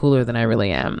lot cooler than I really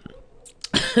am.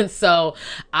 So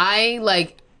I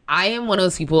am one of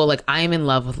those people, like, I am in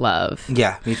love with love.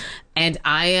 Yeah. And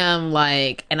I am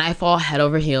like, and I fall head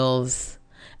over heels.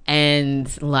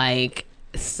 And like,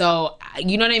 so,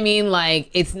 you know what I mean? Like,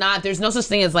 it's not, there's no such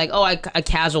thing as like, a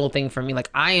casual thing for me. Like,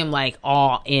 I am like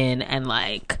all in and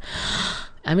like,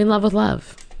 I'm in love with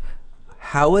love.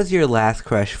 How was your last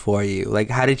crush for you? Like,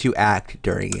 how did you act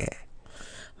during it?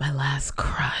 My last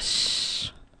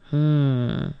crush.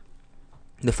 The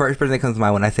first person that comes to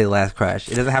mind when I say last crush.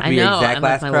 It doesn't have to be your exact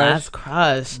last crush. Last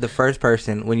crush. The first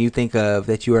person when you think of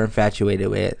that you were infatuated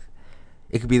with.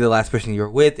 It could be the last person you were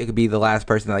with. It could be the last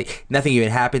person that, like, nothing even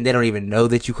happened. They don't even know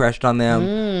that you crushed on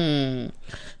them.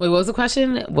 Wait, what was the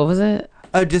question? What was it?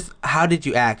 Just how did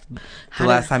you act the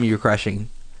last time you were crushing?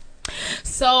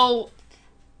 So,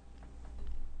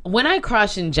 when I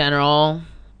crush in general,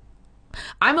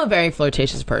 I'm a very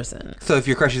flirtatious person. So if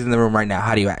your crush is in the room right now,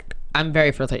 how do you act? I'm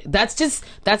very flirtatious.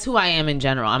 That's who I am in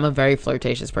general. I'm a very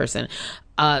flirtatious person.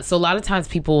 So a lot of times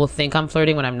people will think I'm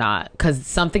flirting when I'm not, because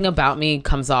something about me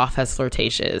comes off as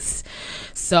flirtatious.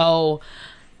 So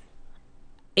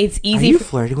it's easy. Are you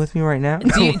flirting with me right now?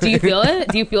 Do you feel it?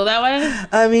 Do you feel that way?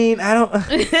 I mean, I don't.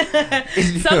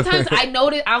 Sometimes I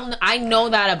know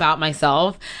that about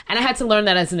myself, and I had to learn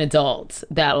that as an adult.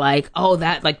 That like,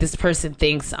 that like this person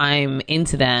thinks I'm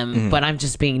into them, but I'm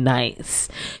just being nice,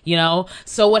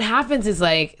 So what happens is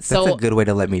like, that's a good way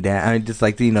to let me down. I mean, just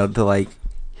like to like,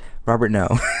 Robert, no.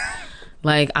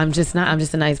 Like, I'm just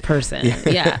a nice person.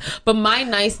 Yeah. But my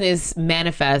niceness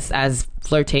manifests as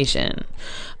flirtation.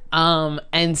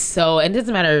 And so, and it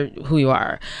doesn't matter who you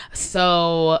are.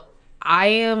 So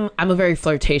I'm a very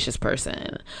flirtatious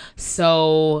person.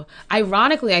 So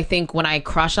ironically, I think when I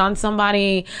crush on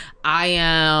somebody, I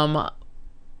am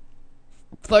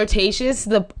flirtatious.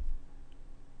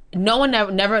 No one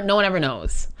ever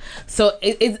knows. So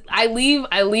I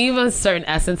leave a certain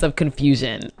essence of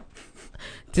confusion.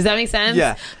 Does that make sense?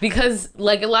 Yeah. Because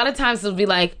like a lot of times it'll be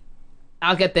like,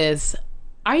 I'll get this.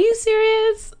 Are you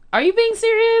serious? Are you being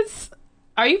serious?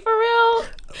 Are you for real?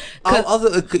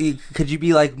 Also, could you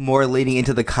be like more leaning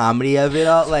into the comedy of it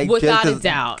all? Like without a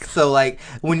doubt. So like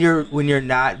when you're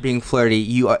not being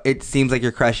flirty, it seems like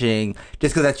you're crushing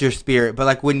just because that's your spirit. But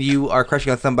like when you are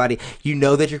crushing on somebody, you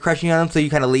know that you're crushing on them, so you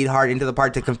kind of lead hard into the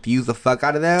part to confuse the fuck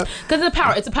out of them. Because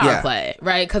it's a power play,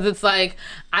 right? Because it's like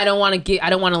I don't want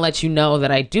to let you know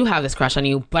that I do have this crush on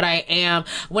you, but I am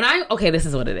this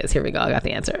is what it is. Here we go. I got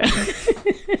the answer.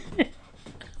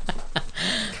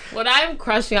 When I'm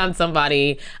crushing on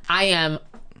somebody, I am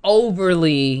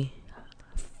overly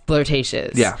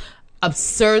flirtatious. Yeah.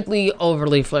 Absurdly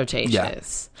overly flirtatious. Yeah.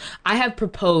 I have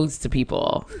proposed to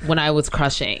people when I was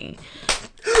crushing.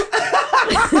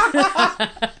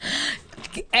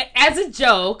 As a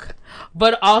joke,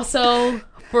 but also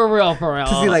for real. To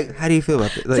see, like, how do you feel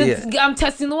about it? Like, I'm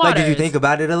testing the waters. Like, did you think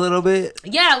about it a little bit?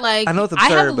 Yeah, like, I know it's absurd,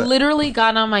 I have literally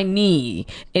gotten on my knee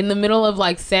in the middle of,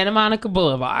 like, Santa Monica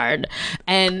Boulevard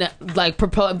and, like,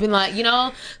 been like,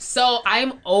 so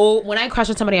when I crush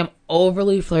on somebody, I'm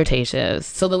overly flirtatious.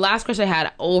 So the last crush I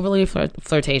had, overly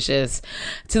flirtatious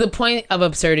to the point of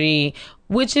absurdity,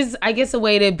 which is, I guess, a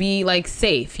way to be, like,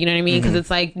 safe. You know what I mean? Because it's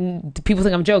like, people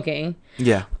think I'm joking.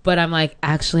 Yeah. But I'm like,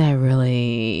 actually, I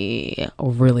really,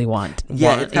 really want.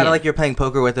 Yeah, it's kind of like you're playing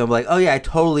poker with them. Like, oh, yeah, I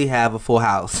totally have a full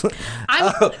house.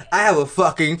 I have a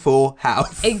fucking full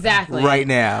house. Exactly. Right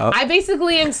now. I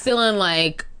basically am still in,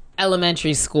 like,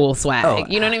 elementary school swag. Oh,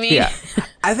 you know what I mean? Yeah.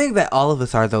 I think that all of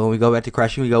us are, though, when we go back to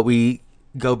crushing, we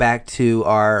go back to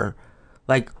our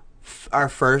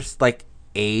first, like,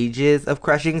 ages of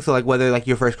crushing. So like whether like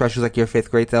your first crush was like your 5th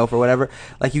grade self or whatever,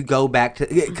 like you go back to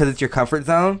because it's your comfort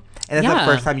zone and that's the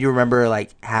first time you remember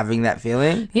like having that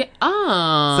feeling.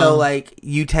 So like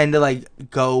you tend to like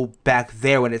go back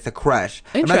there when it's a crush.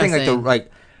 I'm not saying like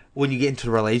when you get into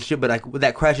a relationship, but like with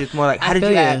that crush it's more like how did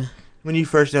you act when you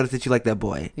first noticed that you liked that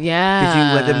boy? Yeah. Did you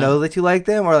let them know that you liked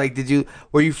them, or like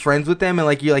were you friends with them and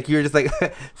like you were just like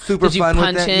super fun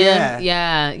with them? Him?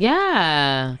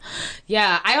 Yeah.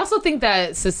 I also think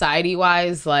that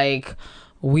society-wise, like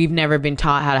we've never been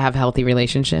taught how to have healthy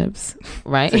relationships,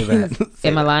 right?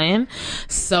 Am I lying?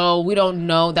 So we don't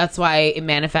know. That's why it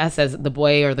manifests as the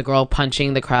boy or the girl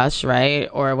punching the crush, right?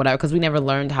 Or whatever, because we never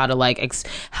learned how to like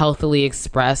healthily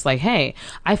express like, hey,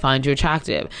 I find you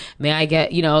attractive. May I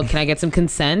get, can I get some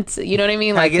consent? You know what I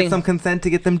mean? Can I get some consent to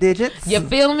get them digits? You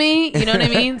feel me? You know what I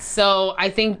mean? So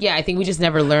I think we just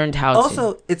never learned how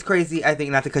also, it's crazy, I think,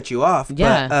 not to cut you off,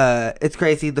 but it's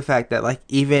crazy the fact that like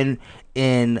even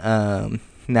in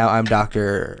now I'm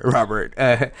Dr. Robert.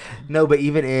 No, but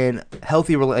even in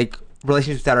healthy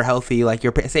relationships that are healthy, like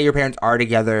say your parents are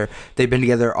together, they've been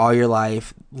together all your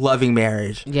life, loving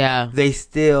marriage. Yeah. They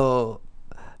still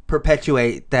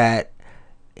perpetuate that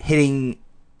hitting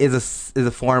is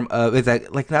a form of, it's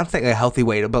like not saying a healthy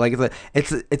way to, but like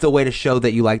it's a way to show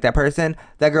that you like that person.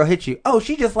 That girl hit you. Oh,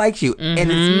 she just likes you,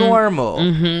 and it's normal.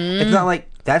 It's not like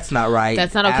that's not right.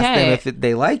 That's not okay. Ask them if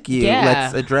they like you. Yeah.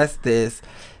 Let's address this.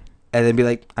 And then be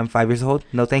like, I'm 5 years old?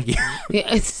 No, thank you.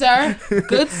 Yeah, sir,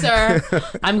 good sir,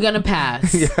 I'm going to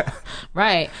pass. Yeah.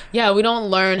 Right. Yeah, we don't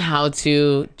learn how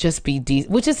to just be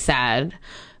which is sad.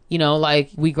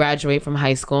 Like we graduate from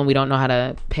high school and we don't know how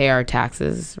to pay our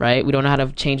taxes, right? We don't know how to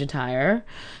change a tire.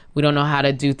 We don't know how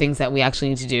to do things that we actually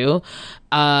need to do.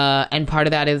 And part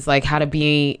of that is like how to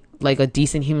be like a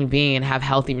decent human being and have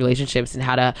healthy relationships and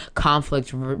how to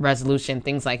conflict resolution,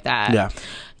 things like that.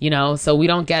 Yeah. So we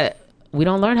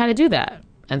don't learn how to do that.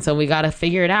 And so we got to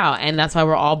figure it out. And that's why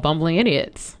we're all bumbling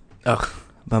idiots. Ugh,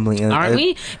 bumbling idiots. Aren't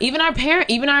we? Even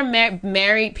our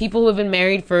married people who have been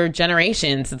married for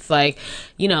generations. It's like,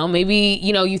 maybe,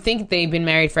 you think they've been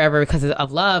married forever because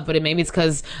of love, but maybe it's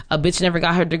because a bitch never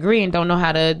got her degree and don't know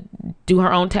how to do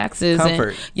her own taxes. Comfort.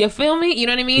 And, you feel me? You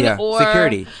know what I mean? Yeah. Or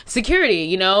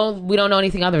security, we don't know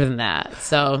anything other than that.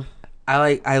 So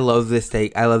I love this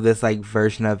take. I love this like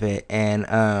version of it. And,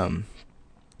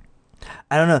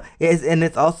 I don't know.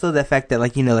 It's also the fact that,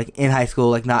 like, like in high school,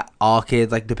 like not all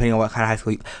kids, like depending on what kind of high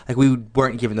school, like we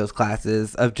weren't given those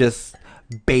classes of just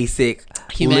basic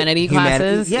humanity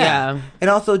classes. Yeah. And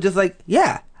also just like,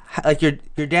 like your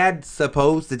dad's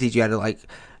supposed to teach you how to like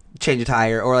change a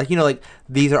tire or like, like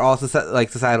these are all like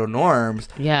societal norms.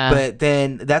 Yeah. But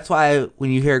then that's why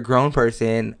when you hear a grown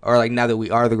person or like now that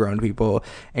we are the grown people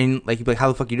and like you be like, how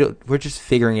the fuck you do it? We're just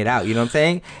figuring it out. You know what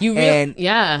I'm saying?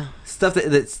 Yeah. Stuff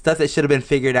that should have been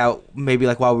figured out maybe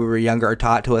like while we were younger or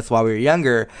taught to us while we were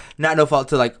younger. Not no fault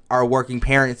to like our working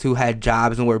parents who had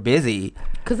jobs and were busy.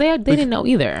 Because they didn't know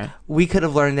either. We could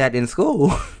have learned that in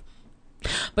school.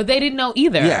 But they didn't know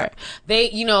either. Yeah. They,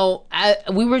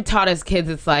 we were taught as kids,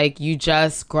 it's like you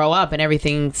just grow up and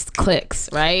everything clicks,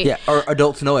 right? Yeah, or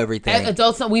adults know everything.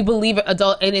 Adults know, we believe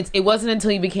and it wasn't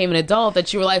until you became an adult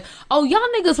that you were like, oh, y'all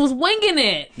niggas was winging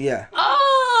it. Yeah.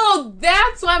 Oh,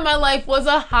 that's why my life was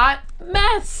a hot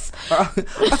mess.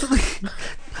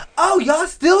 Oh, y'all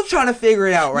still trying to figure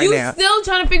it out now. You still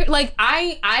trying to figure, like,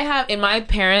 I have in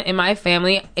my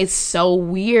family, it's so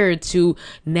weird to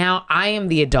now I am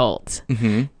the adult.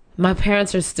 Mm-hmm. My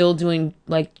parents are still doing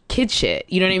like kid shit,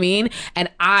 you know what I mean?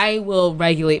 And I will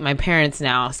regulate my parents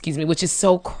now, which is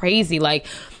so crazy. Like,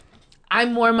 I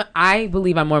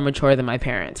believe I'm more mature than my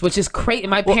parents, which is crazy.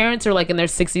 My parents are like in their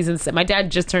 60s and my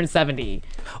dad just turned 70.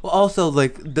 Well, also,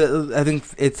 like, I think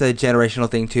it's a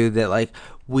generational thing too, that like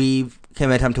we've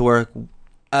came at time to work,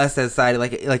 us as society,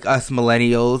 like us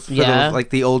millennials, those, like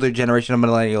the older generation of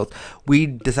millennials, we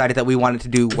decided that we wanted to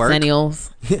do work.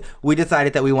 Millennials. We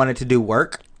decided that we wanted to do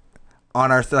work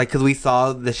on our, like, because we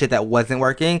saw the shit that wasn't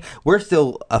working. We're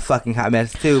still a fucking hot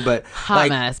mess too, but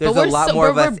mess. There's but a lot more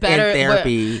of us in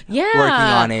therapy working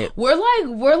on it.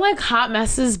 We're like hot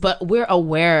messes, but we're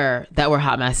aware that we're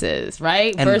hot messes,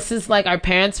 right? And versus like our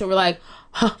parents who were like,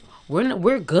 huh,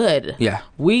 we're good. Yeah.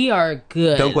 We are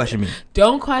good. Don't question me.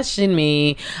 Don't question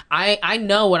me. I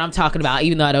know what I'm talking about,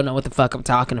 even though I don't know what the fuck I'm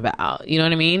talking about. You know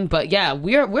what I mean? But yeah,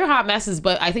 we're hot messes.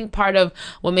 But I think part of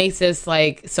what makes us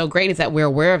like so great is that we're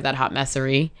aware of that hot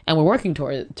messery and we're working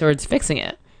towards fixing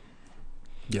it.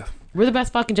 Yeah. We're the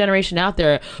best fucking generation out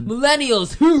there.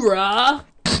 Millennials, hoorah!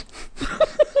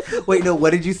 Wait, no,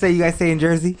 what did you say you guys say in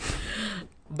Jersey?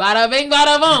 Bada bing,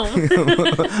 bada boom.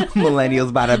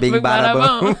 Millennials, bada bing, bada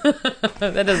boom.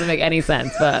 That doesn't make any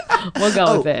sense, but we'll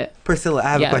go with it. Priscilla,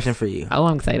 I have a question for you. Oh,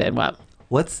 I'm excited. What?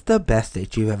 What's the best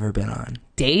date you've ever been on?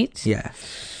 Date? Yeah.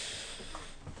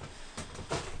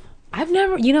 I've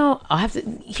never, I'll have to.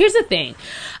 Here's the thing.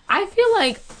 I feel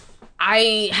like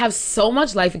I have so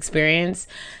much life experience.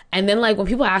 And then, like, when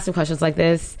people ask me questions like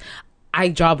this, I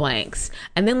draw blanks.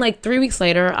 And then like 3 weeks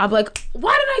later, I'm like,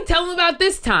 why did I tell them about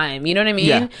this time? You know what I mean?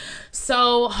 Yeah.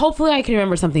 So hopefully I can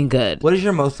remember something good. What is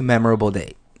your most memorable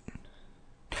date?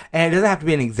 And it doesn't have to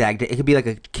be an exact date. It could be like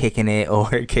a kick in it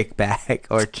or a kick back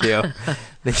or chill.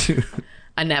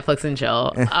 A Netflix and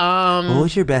chill. What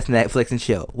was your best Netflix and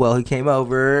chill? Well, he came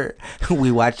over.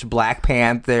 We watched Black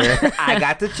Panther. I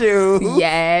got to choose.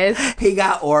 Yes. He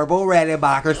got Orville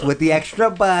Redenbacher's with the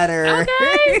extra butter.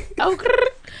 Okay.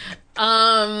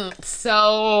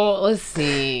 So let's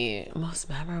see. Most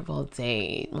memorable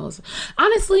date.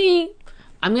 Honestly,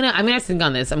 I'm gonna have to think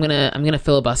on this. I'm gonna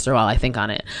filibuster while I think on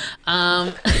it.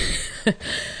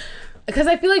 Because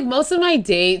I feel like most of my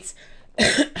dates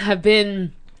have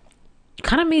been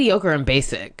kind of mediocre and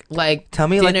basic. Like, tell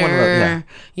me, dinner, like, one of those, yeah.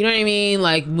 You know what I mean?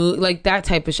 Like like that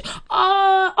type of shit.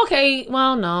 Okay.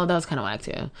 Well, no, that was kind of whack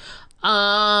too.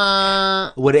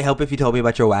 Would it help if you told me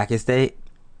about your wackest date?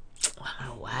 My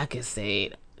wackest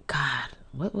date. God,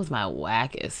 what was my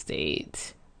wackest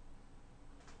date?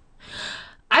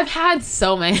 I've had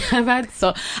so many. But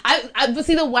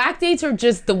see, the whack dates are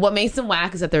just what makes them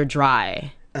whack is that they're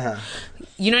dry. Uh-huh.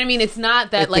 You know what I mean? It's not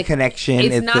that, it's like, the connection.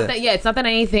 It's not that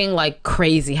anything like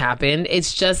crazy happened.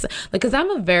 It's just like, because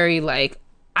I'm a very like,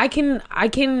 I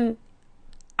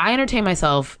entertain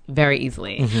myself very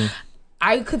easily. Mm-hmm.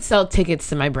 I could sell tickets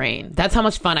to my brain. That's how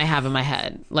much fun I have in my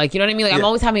head. Like, you know what I mean? Like, I'm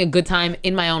always having a good time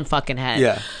in my own fucking head.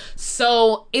 Yeah.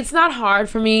 So it's not hard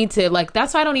for me to, like,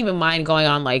 that's why I don't even mind going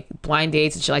on, like, blind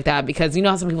dates and shit like that, because you know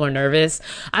how some people are nervous?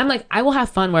 I'm like, I will have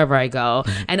fun wherever I go.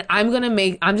 And if I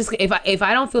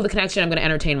don't feel the connection, I'm going to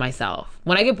entertain myself.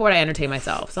 When I get bored, I entertain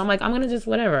myself. So I'm like, I'm going to just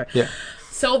whatever. Yeah.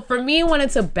 So for me, when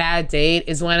it's a bad date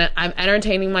is when I'm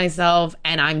entertaining myself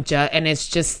and and it's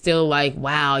just still like,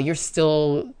 wow, you're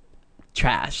still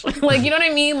trash. Like, you know what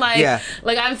I mean? Like, yeah.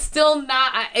 Like, I'm still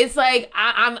not, it's like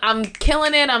I'm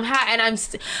killing it.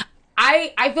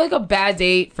 I feel like a bad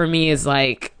date for me is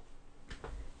like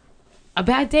a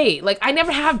bad date. Like, I never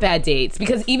have bad dates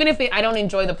because even if I don't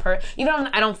enjoy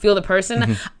I don't feel the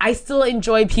person, I still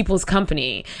enjoy people's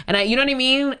company. And you know what I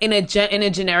mean? In a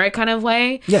generic kind of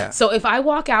way. Yeah. So if I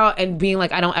walk out and being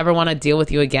like, I don't ever want to deal with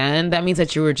you again, that means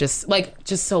that you were just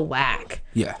so whack.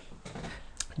 Yeah.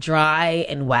 Dry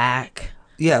and whack.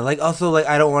 Yeah, like, also, like,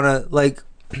 I don't want to, like,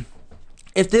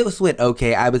 if this went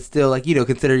okay, I would still, like,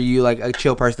 consider you, like, a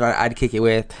chill person I'd kick it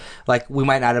with. Like, we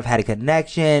might not have had a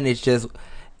connection. It's just,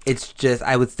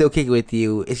 I would still kick it with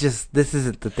you. It's just, this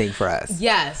isn't the thing for us.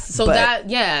 Yes. So but,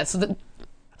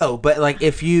 like,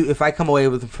 if I come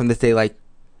away from this day, like,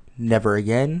 never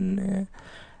again,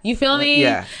 You feel me?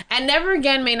 Yeah. And never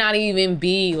again may not even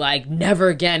be like never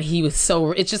again. He was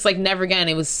so. It's just like never again.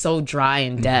 It was so dry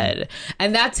and dead.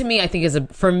 And that to me, I think is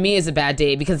for me is a bad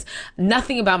day because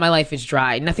nothing about my life is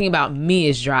dry. Nothing about me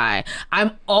is dry.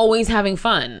 I'm always having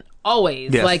fun.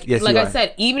 Always. Yes, like yes, like you I are.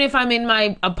 said, even if I'm in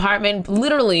my apartment,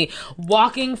 literally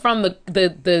walking from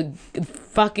the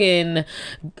fucking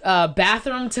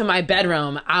bathroom to my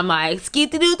bedroom, I'm like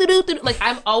like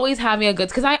I'm always having a good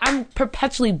because I'm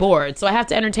perpetually bored, so I have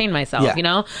to entertain myself, Yeah. you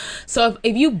know. So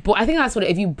if you I think that's what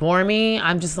if you bore me,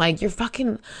 I'm just like you're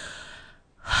fucking.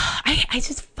 I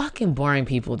just fucking boring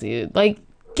people, dude. Like.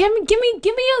 Give me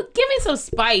some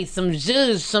spice, some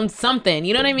zhuzh, some something.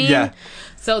 You know what I mean? Yeah.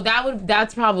 So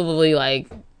that's probably like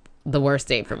the worst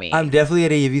date for me. I'm definitely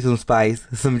gonna give you some spice,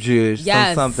 some juice,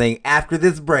 Yes. some something after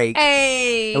this break,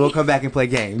 Hey. and we'll come back and play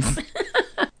games.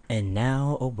 And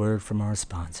now a word from our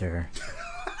sponsor.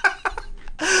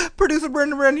 Producer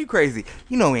Brenda, you crazy?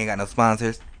 You know we ain't got no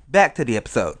sponsors. Back to the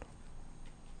episode.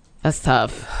 That's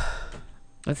tough.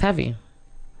 That's heavy.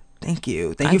 Thank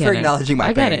you. I Thank you get for it. acknowledging my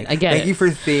I get pain. it. I get Thank it. you for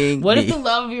seeing What me. if the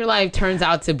love of your life turns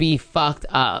out to be fucked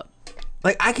up?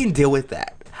 Like, I can deal with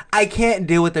that. I can't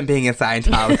deal with them being in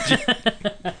Scientology.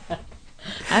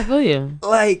 I feel you.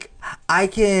 Like, I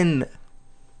can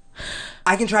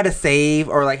try to save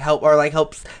or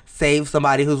help save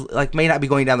somebody who's like may not be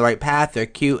going down the right path. They're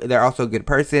cute. They're also a good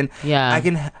person. Yeah. I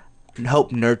can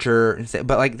help nurture and say,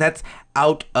 but like that's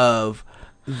out of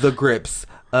the grips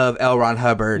of L. Ron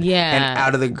Hubbard. Yeah. And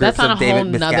out of the grips that's on of a David whole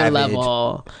nother Miscavige.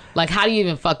 level. Like, how do you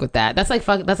even fuck with that? That's like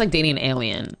dating an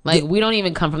alien. Like, we don't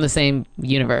even come from the same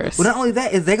universe. Well, not only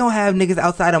that is they gonna have niggas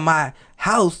outside of my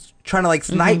house trying to like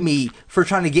snipe me for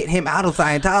trying to get him out of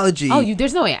Scientology. Oh,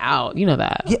 there's no way out. You know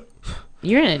that. Yeah.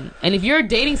 You're in. And if you're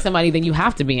dating somebody, then you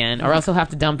have to be in, or else he'll have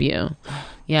to dump you.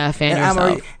 Yeah, fan And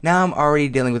yourself. I'm already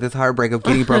dealing with this heartbreak of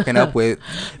getting broken up with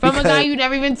From a because- guy you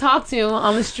never even talked to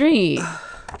on the street.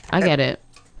 I get it.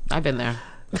 I've been there.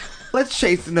 Let's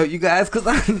chase the note, you guys,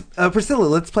 because Priscilla,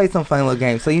 let's play some fun little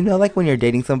games. So, you know, like when you're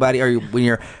dating somebody or when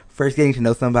you're first getting to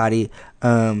know somebody, you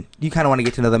kind of want to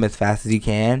get to know them as fast as you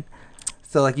can.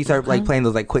 So, like, you start like playing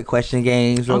those like quick question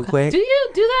games real quick. Do you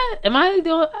do that? Am I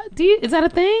doing? Is that a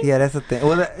thing? Yeah, that's a thing.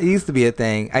 Well, it used to be a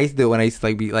thing. I used to do it when I used to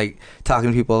like be like talking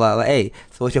to people a lot. Like, hey,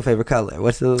 so what's your favorite color?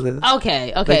 What's the?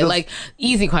 Okay. those- Like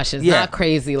easy questions, Yeah. not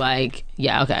crazy. Like,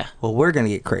 yeah, okay. Well, we're gonna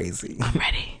get crazy. I'm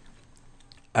ready.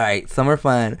 All right, some are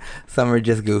fun, some are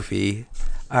just goofy.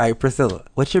 All right, Priscilla,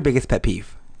 what's your biggest pet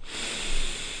peeve?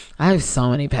 I have so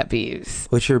many pet peeves.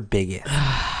 What's your biggest?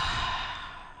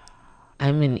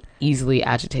 I'm an easily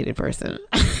agitated person.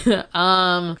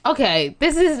 Okay,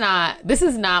 this is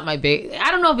not my big. I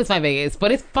don't know if it's my biggest,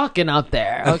 but it's fucking up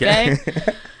there. Okay.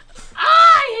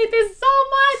 I hate this so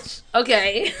much.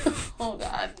 Okay. Oh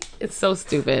God, it's so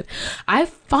stupid. I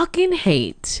fucking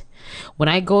hate when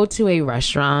I go to a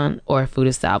restaurant or a food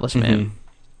establishment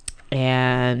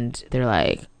and they're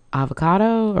like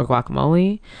avocado or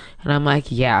guacamole, and I'm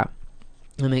like, yeah,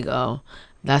 and they go,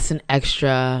 that's an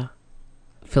extra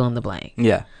fill in the blank.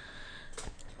 Yeah.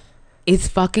 It's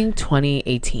fucking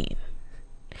 2018.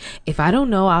 If I don't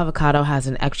know avocado has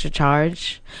an extra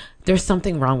charge, there's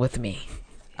something wrong with me.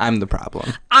 I'm the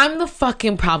problem. I'm the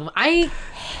fucking problem. I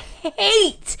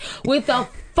hate with a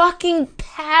fucking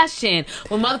passion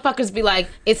when motherfuckers be like,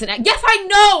 yes, I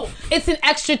know it's an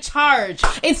extra charge.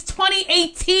 It's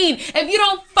 2018. If you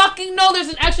don't fucking know there's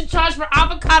an extra charge for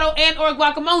avocado and or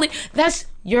guacamole, that's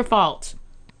your fault.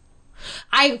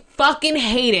 I fucking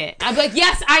hate it. I'm like,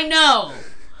 yes, I know.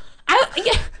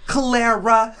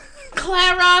 Clara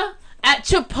at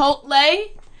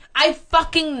Chipotle. I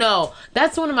fucking know.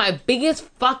 That's one of my biggest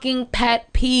fucking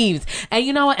pet peeves. And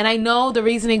you know what? And I know the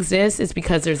reason it exists is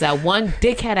because there's that one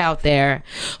dickhead out there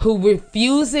who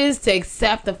refuses to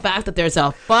accept the fact that there's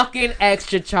a fucking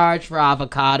extra charge for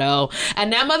avocado.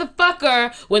 And that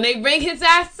motherfucker, when they ring his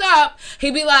ass up,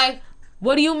 he'd be like,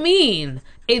 what do you mean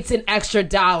it's an extra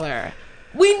 $1?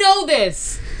 We know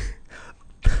this.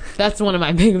 That's one of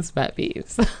my biggest pet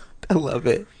peeves. I love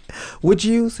it. Would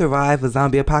you survive a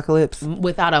zombie apocalypse?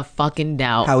 Without a fucking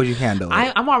doubt. How would you handle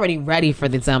it? I'm already ready for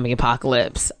the zombie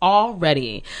apocalypse.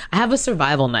 Already. I have a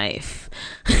survival knife.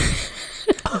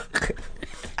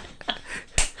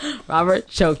 Robert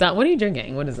choked on. What are you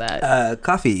drinking? What is that?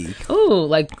 Coffee. Ooh,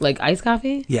 like iced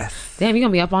coffee? Yes. Damn, you're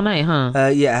gonna be up all night,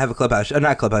 huh? Yeah, I have a clubhouse show.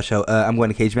 Not a clubhouse show. I'm going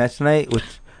to Cage Match tonight, which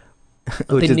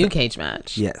the is new cage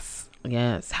match. Yes.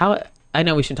 Yes. How I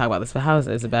know we shouldn't talk about this, but how is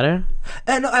it? Is it better?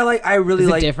 And I really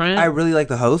like different? I really like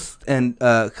the host, and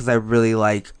because I really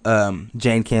like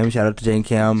Jane Kim. Shout out to Jane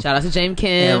Kim. Shout out to Jane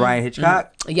Kim and Ryan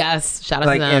Hitchcock. Yes, shout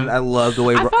out to them. And I love the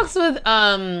way I fucks with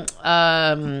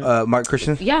Mark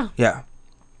Christian. Yeah.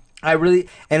 I really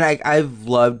I've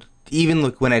loved. Even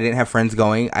when I didn't have friends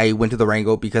going, I went to the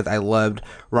Wrangle because I loved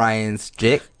Ryan's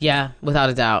chick. Yeah, without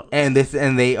a doubt. And this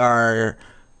is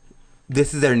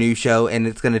their new show, and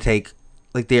it's gonna take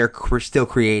they're still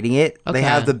creating it. Okay. They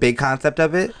have the big concept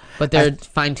of it, but they're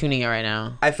fine tuning it right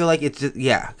now. I feel like it's just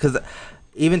because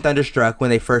even Thunderstruck when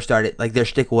they first started, their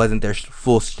shtick wasn't their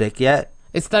full shtick yet.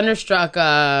 It's Thunderstruck,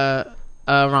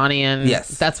 Ronnie, and yes,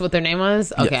 that's what their name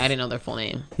was. Okay, yes. I didn't know their full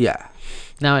name. Yeah,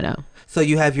 now I know. So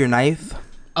you have your knife.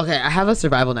 Okay, I have a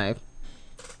survival knife.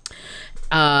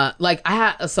 I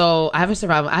have a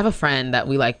survival. I have a friend that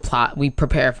we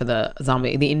prepare for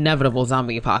the inevitable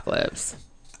zombie apocalypse.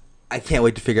 I can't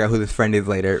wait to figure out who this friend is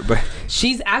later. But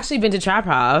she's actually been to Trap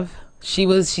Hov.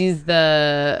 She's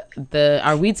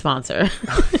our weed sponsor.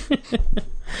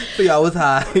 So y'all was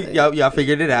high. Y'all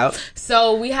figured it out.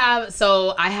 So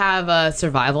I have a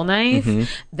survival knife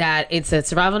that it's a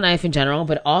survival knife in general,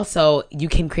 but also you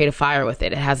can create a fire with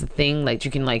it. It has a thing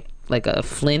you can like a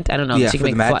flint. I don't know. Yeah, you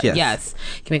can make yes,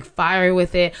 you can make fire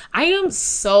with it. I am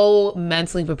so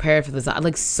mentally prepared for this.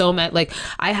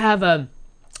 I have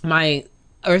my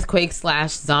earthquake /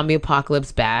 zombie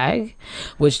apocalypse bag,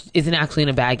 which isn't actually in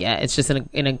a bag yet. It's just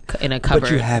in a cupboard.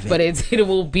 But you have it. But it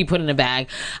will be put in a bag.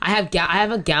 I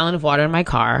have a gallon of water in my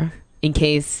car in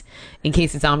case the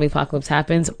zombie apocalypse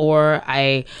happens, or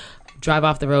I drive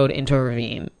off the road into a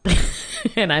ravine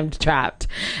and I'm trapped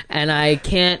and I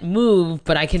can't move,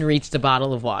 but I can reach the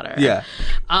bottle of water. Yeah.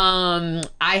 I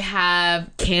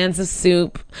have cans of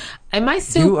soup, and my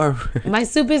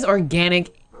soup is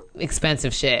organic,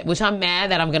 expensive shit, which I'm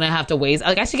mad that I'm gonna have to waste.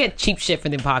 I should get cheap shit for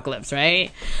the apocalypse, right?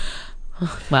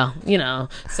 Well,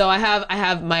 so I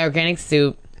have my organic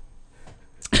soup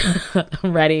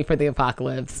ready for the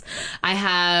apocalypse.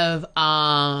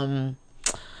 I'm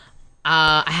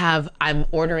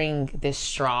ordering this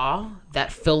straw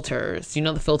that filters. You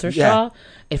know the filter straw?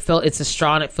 It's a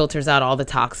straw and it filters out all the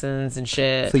toxins and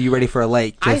shit. So you ready for a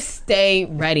lake? I stay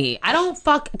ready. I don't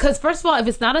because first of all, if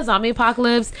it's not a zombie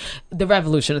apocalypse, the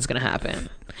revolution is going to happen.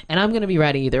 And I'm going to be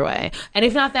ready either way. And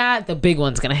if not that, the big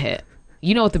one's going to hit.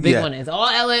 You know what the big one is. All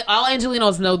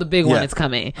Angelinos know the big one is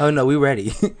coming. Oh, no, we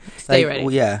ready. Stay ready.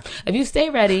 Well, yeah. If you stay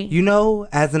ready.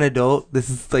 As an adult, this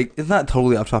is it's not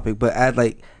totally off topic, but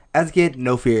as a kid,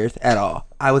 no fears at all.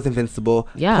 I was invincible.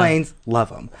 Yeah. Planes, love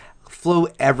them. Flew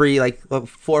every 4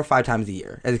 or 5 times a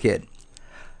year as a kid.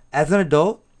 As an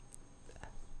adult,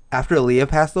 after Aaliyah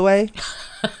passed away,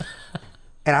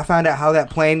 and I found out how that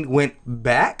plane went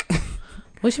back.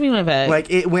 What you mean went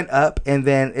back? It went up and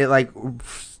then it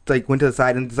went to the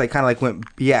side and just kind of went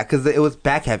because it was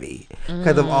back heavy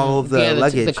because of all of the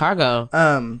luggage, the cargo.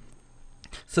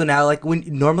 So now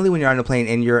normally when you're on a plane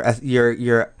and you're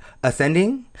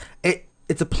ascending,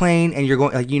 it's a plane and you're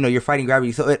going you're fighting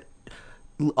gravity, so it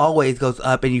always goes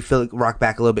up and you feel it rock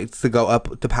back a little bit to go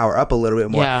up, to power up a little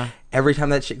bit more. Yeah. Every time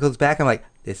that shit goes back, I'm like,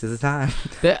 this is the time.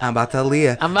 I'm about to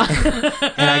Aaliyah. And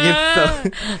I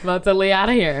get I'm about to Aaliyah out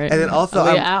of here. And then also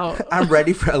I'm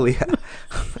ready for Aaliyah.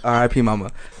 R.I.P. Mama.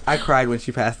 I cried when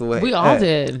she passed away. We all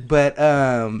did. But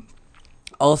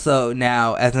also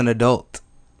now as an adult,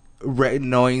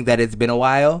 knowing that it's been a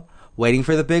while, waiting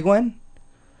for the big one,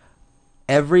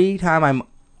 every time I'm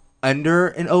under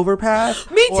an overpass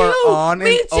on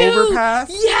an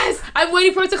overpass, yes, I'm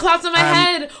waiting for it to collapse on my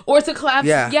head or to collapse.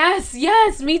 Yeah.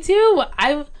 Yes, me too.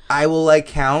 I will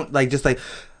count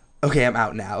okay, I'm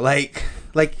out now.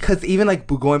 Because even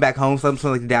going back home,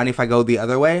 something down if I go the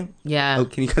other way. Yeah. Oh,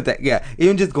 can you cut that? Yeah.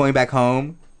 Even just going back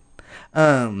home,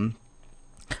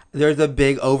 there's a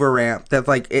big over ramp that's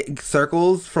it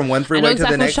circles from one freeway to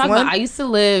the next one. I used to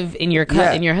live in your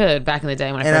hood back in the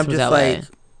day when I first moved to LA.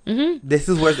 This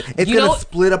is where it's gonna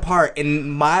split apart,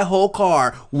 and my whole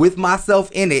car with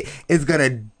myself in it is gonna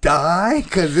die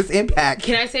because this impact.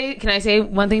 Can I say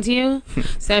one thing to you?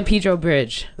 San Pedro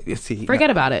Bridge. Forget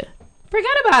about it.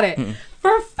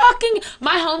 For fucking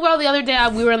my homegirl the other day,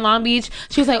 we were in Long Beach.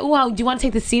 She was like, "Oh, do you want to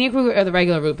take the scenic route or the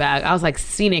regular route back?" I was like,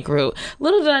 "Scenic route."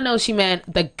 Little did I know she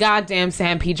meant the goddamn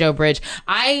San Pedro Bridge.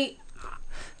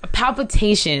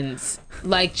 palpitations,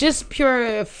 like just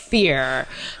pure fear,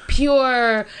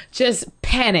 pure just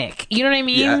panic. You know what I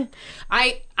mean? Yeah.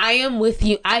 I am with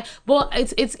you.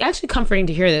 It's actually comforting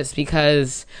to hear this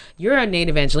because you're a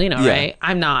native Angelino, right?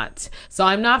 I'm not. So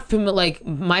I'm not familiar. Like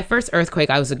my first earthquake,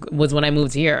 was when I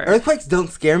moved here. Earthquakes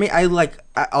don't scare me.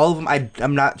 All of them.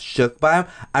 I'm not shook by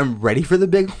them. I'm ready for the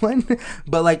big one,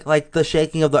 but like the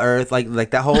shaking of the earth, like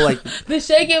that whole like the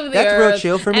shaking of the that's earth. real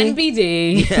chill for me.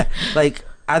 NBD. Yeah, like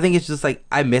I think it's just like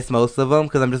I miss most of them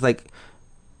because I'm just like,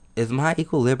 is my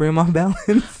equilibrium on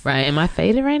balance? Right. Am I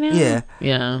faded right now? Yeah.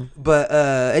 Yeah. But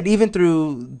and even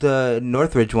through the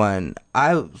Northridge one,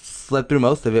 I slept through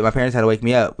most of it. My parents had to wake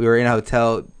me up. We were in a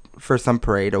hotel for some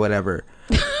parade or whatever.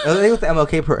 I think it was the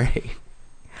MLK parade.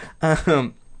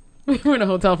 We were in a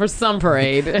hotel for some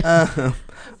parade. But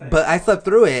I slept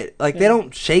through it. Like they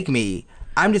don't shake me.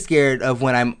 I'm just scared of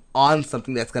when I'm on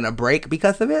something that's gonna break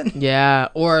because of it. Yeah.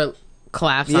 Or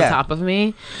collapse on top of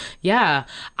me. Yeah.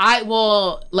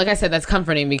 Like I said, that's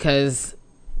comforting because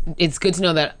it's good to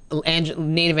know that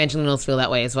native Angelinos feel that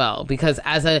way as well. Because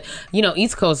as a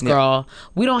East Coast girl,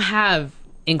 we don't have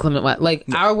inclement weather. Like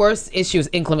our worst issue is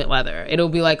inclement weather. It'll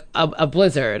be like a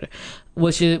blizzard,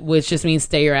 which just means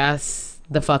stay your ass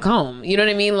the fuck home. You know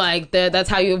what I mean? Like that's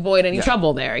how you avoid any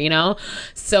trouble there,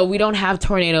 So we don't have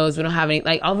tornadoes. We don't have any,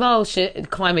 like, although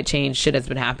climate change shit has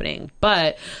been happening.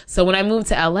 But so when I moved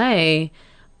to LA,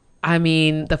 I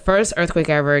mean, the first earthquake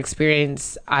I ever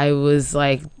experienced, I was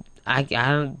like, I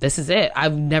don't, this is it.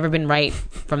 I've never been right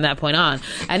from that point on.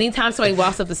 Anytime somebody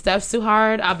walks up the steps too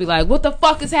hard, I'll be like, what the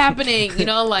fuck is happening?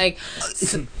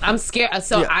 I'm scared.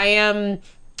 So I am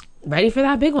ready for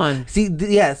that big one. See,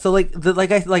 so like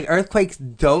earthquakes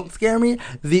don't scare me.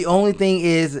 The only thing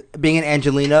is, being an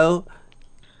Angelino,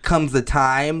 comes the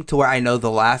time to where I know the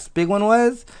last big one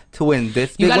was to when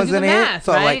this big one's gonna hit.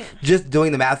 So right? like just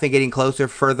doing the math and getting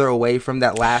further away from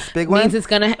that last big one means it's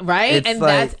gonna right,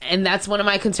 it's and that's one of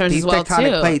my concerns these as well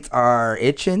tectonic too. plates are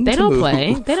itching. They to don't move.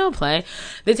 play. They don't play.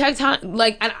 The tectonic,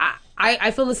 like, and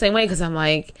I feel the same way because I'm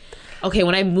like, okay,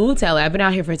 when I moved to LA, I've been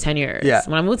out here for 10 years. Yeah.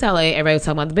 When I moved to LA, everybody was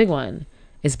talking about the big one.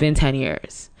 It's been 10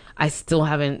 years. I still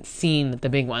haven't seen the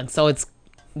big one. So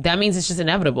that means it's just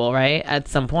inevitable, right? At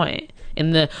some point in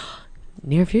the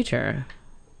near future.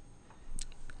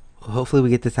 Hopefully we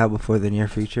get this out before the near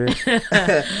future.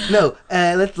 No,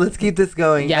 let's keep this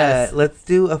going. Yes. Let's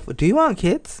do you want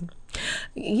kids?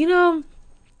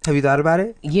 Have you thought about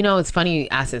it? It's funny you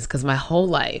ask this because my whole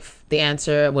life, the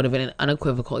answer would have been an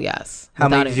unequivocal yes. How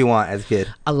many did you want as a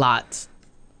kid? A lot.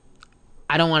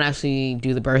 I don't want to actually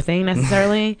do the birth thing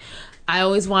necessarily. I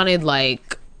always wanted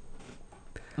like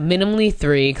minimally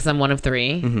 3 because I'm one of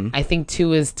 3. Mm-hmm. I think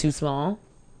 2 is too small.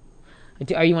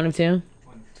 Are you one of 2?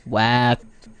 Whack.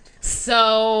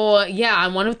 So yeah,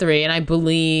 I'm one of 3, and I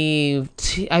believe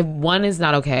 1 is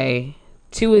not okay.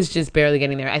 2 is just barely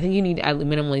getting there. I think you need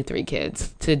minimally 3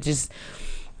 kids to just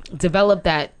develop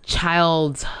that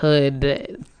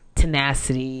childhood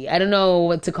tenacity. I don't know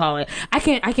what to call it. I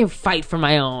can fight for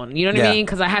my own. You know what I mean?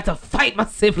 Because I had to fight my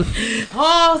siblings.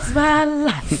 All my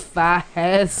life I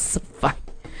had to fight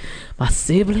my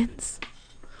siblings,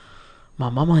 my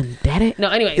mama and daddy. No,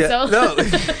 anyway.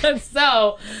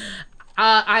 So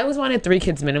I always wanted 3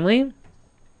 kids minimally,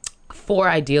 4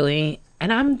 ideally.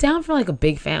 And I'm down for like a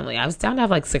big family. I was down to have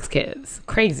like 6 kids.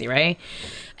 Crazy, right?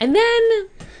 And then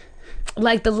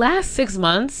like the last 6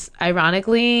 months,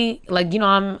 ironically, like,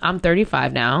 I'm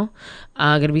 35 now.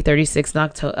 Gonna be 36 in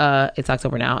October. It's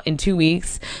October now. In 2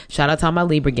 weeks. Shout out to all my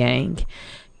Libra gang.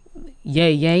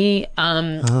 Yay.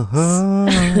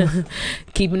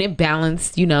 Keeping it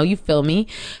balanced, you feel me?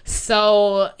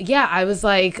 So yeah, I was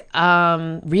like,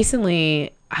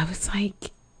 recently, I was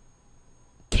like,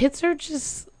 kids are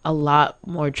just a lot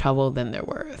more trouble than they're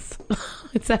worth.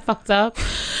 Is that fucked up?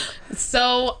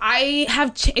 So I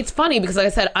have it's funny because, like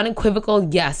I said,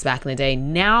 unequivocal yes back in the day.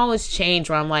 Now it's changed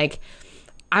where I'm like,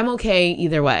 I'm okay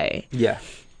either way. Yeah.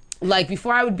 Like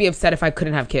before I would be upset if I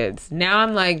couldn't have kids. Now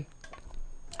I'm like,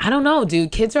 I don't know,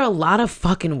 dude. Kids are a lot of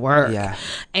fucking work. Yeah.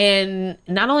 And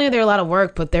not only are they a lot of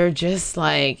work, but they're just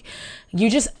like,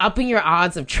 you're just upping your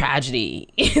odds of tragedy.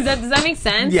 Does that make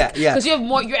sense? Yeah. Because you have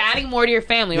more. You're adding more to your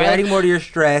family, right? You're adding more to your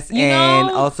stress, and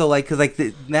also like, because like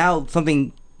now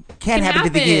something can happen to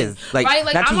the kids, like, right?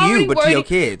 Like not to you, but to your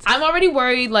kids. I'm already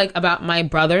worried, like, about my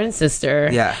brother and sister.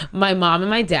 Yeah. My mom and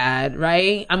my dad.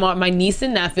 Right. My niece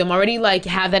and nephew. I'm already like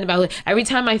have that about. Like, every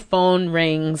time my phone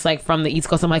rings, like from the East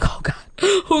Coast, I'm like, oh God,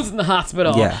 who's in the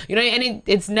hospital? Yeah. And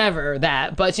it's never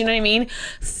that, but you know what I mean.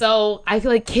 So I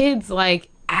feel like kids like.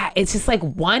 It's just like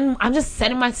I'm just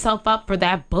setting myself up for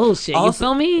that bullshit. You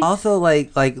feel me? Also,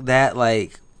 like that,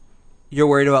 like you're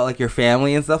worried about like your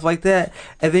family and stuff like that,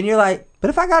 and then you're like, but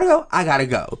if I gotta go, I gotta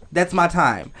go. That's my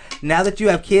time. Now that you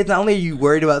have kids, not only are you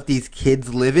worried about these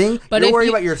kids living, but you're worried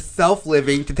about yourself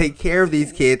living to take care of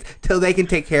these kids till they can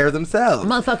take care of themselves.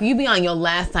 Motherfucker, you be on your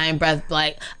last dying breath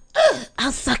like,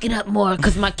 I'll suck it up more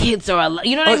because my kids are alive.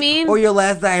 You know what I mean? Or your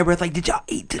last dying breath like, did y'all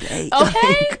eat today?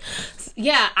 Okay.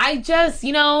 Yeah, I just,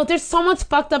 there's so much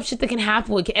fucked up shit that can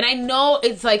happen with kids. And I know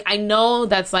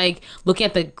that's like looking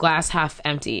at the glass half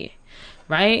empty,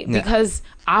 right? Yeah. Because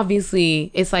obviously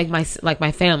it's like my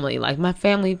family. Like, my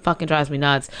family fucking drives me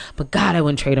nuts, but God, I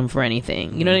wouldn't trade them for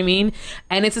anything. You know what I mean?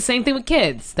 And it's the same thing with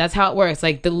kids. That's how it works.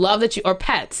 Like, the love or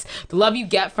pets, the love you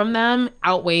get from them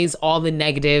outweighs all the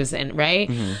negatives, and right?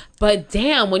 Mm-hmm. But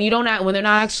damn, when they're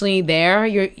not actually there,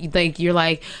 you're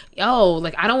like, oh,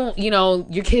 like, I don't,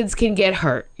 your kids can get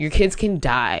hurt. Your kids can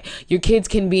die. Your kids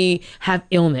can have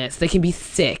illness. They can be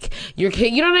sick. Your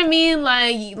kid, you know what I mean?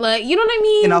 Like, you know what I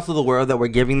mean? And also the world that we're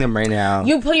giving them right now.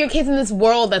 You put your kids in this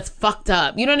world that's fucked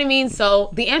up. You know what I mean? So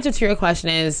the answer to your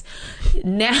question is,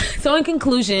 in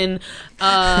conclusion,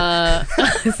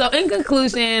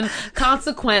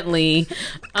 consequently,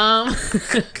 yeah,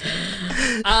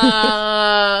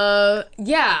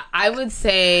 I would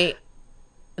say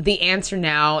the answer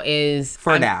now is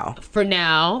For now,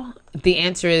 the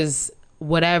answer is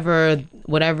whatever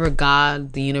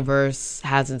God, the universe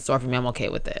has in store for me, I'm okay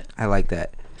with it. I like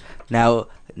that. Now,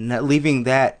 leaving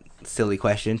that silly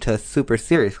question to a super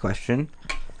serious question.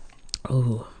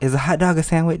 Ooh. Is a hot dog a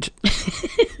sandwich?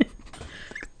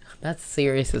 That's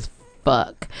serious as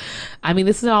fuck. I mean,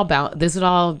 this would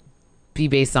all be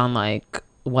based on like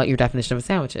what your definition of a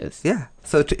sandwich is. Yeah.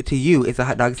 So to you, it's a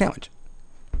hot dog sandwich.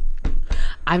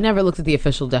 I've never looked at the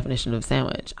official definition of a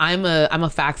sandwich. I'm a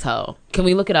facts hoe. Can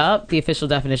we look it up? The official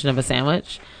definition of a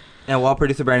sandwich? And while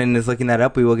producer Brandon is looking that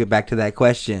up, we will get back to that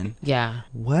question. Yeah.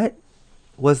 What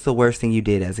was the worst thing you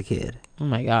did as a kid? Oh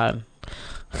my God.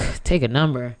 Take a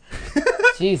number.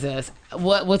 Jesus.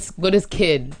 What is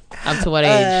kid? Up to what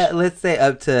age? Let's say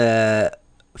up to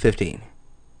 15.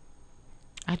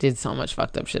 I did so much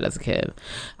fucked up shit as a kid.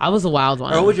 I was a wild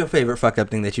one. Or what was your favorite fucked up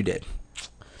thing that you did?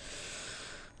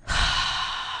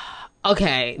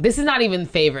 Okay, this is not even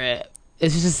favorite.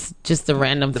 It's just a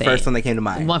random thing. The first one that came to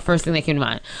mind. First thing that came to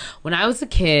mind. When I was a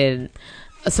kid,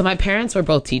 so my parents were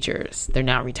both teachers. They're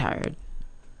now retired.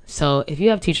 So if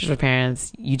you have teachers or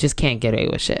parents, you just can't get away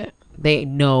with shit. They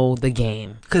know the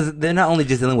game. Because they're not only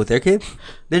just dealing with their kids,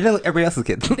 they're dealing with everybody else's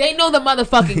kids. They know the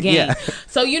motherfucking game. Yeah.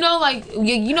 So, like,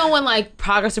 when, like,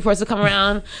 progress reports would come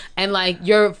around and, like,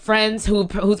 your friends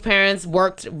whose parents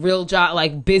worked real job,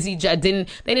 like, busy job, they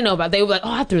didn't know about it. They were like,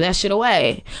 oh, I threw that shit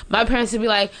away. My parents would be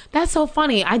like, that's so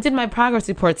funny. I did my progress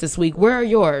reports this week. Where are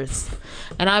yours?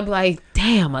 And I'd be like,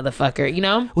 damn,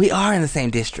 motherfucker, We are in the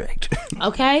same district.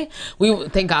 Okay?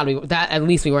 Thank God at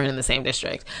least we weren't in the same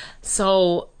district.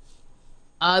 So...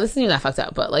 this isn't even that fucked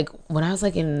up, but like when I was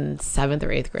like in 7th or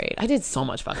 8th grade, I did so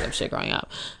much fucked up shit growing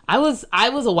up. I was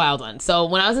a wild one. So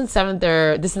when I was in 7th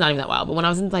this is not even that wild, but when I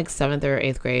was in like 7th or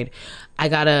 8th grade, I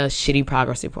got a shitty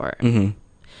progress report. Mm-hmm. And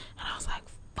I was like,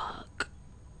 fuck.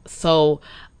 So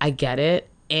I get it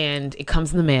and it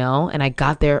comes in the mail and I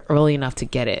got there early enough to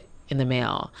get it in the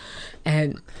mail.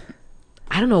 And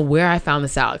I don't know where I found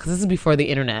this out because this is before the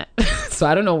internet. So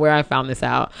I don't know where I found this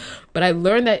out, but I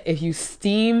learned that if you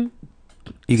steam...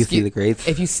 You can see the grades.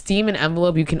 If you steam an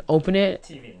envelope, you can open it.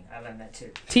 TV. I learned that too.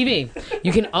 TV.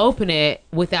 You can open it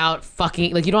without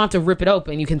fucking... Like, you don't have to rip it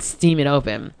open. You can steam it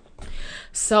open.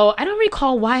 So, I don't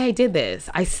recall why I did this.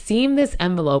 I steamed this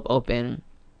envelope open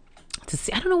to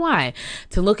see... I don't know why.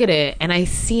 To look at it, and I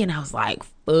see, and I was like...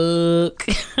 Fuck.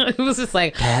 It was just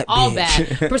like that all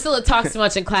bitch. bad. Priscilla talks too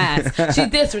much in class. She's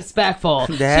disrespectful.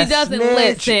 She doesn't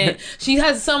listen. She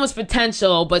has so much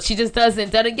potential, but she just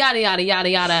doesn't. Yada yada yada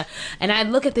yada. And I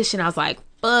look at this shit and I was like,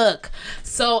 fuck.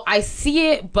 So I see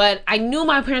it, but I knew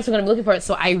my parents were gonna be looking for it,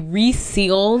 so I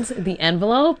resealed the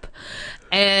envelope,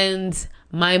 and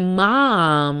my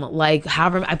mom, like,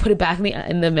 however, I put it back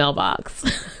in the mailbox,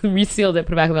 resealed it,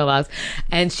 put it back in the mailbox,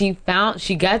 and she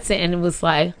gets it, and it was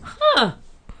like, huh.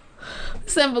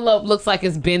 This envelope looks like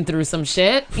it's been through some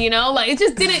shit, like it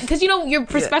just didn't, because your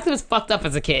perspective is fucked up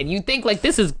as a kid. You think like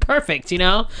this is perfect,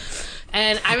 and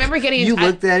I remember getting you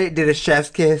looked at it, did a chef's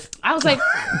kiss. I was like,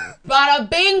 bada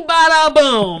bing, bada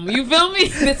boom. You feel me?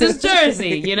 This is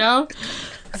Jersey,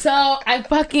 So I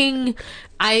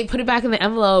put it back in the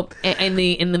envelope in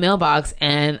the mailbox,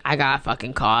 and I got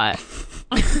fucking caught.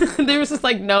 There was just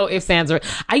like no ifs, ands, or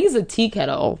I use a tea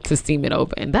kettle to steam it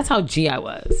open. That's how G I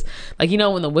was. Like,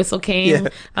 when the whistle came,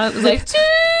 I was like,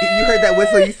 you heard that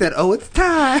whistle, you said, oh, it's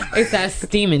time. It's that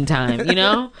steaming time,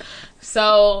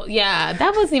 So yeah,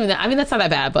 that wasn't even that. I mean, that's not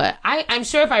that bad, but I'm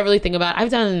sure if I really think about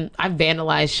it, I've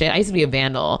vandalized shit. I used to be a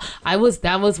vandal. That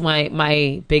was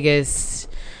my biggest,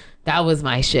 that was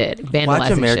my shit. Vandalizing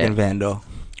Watch American shit. Vandal.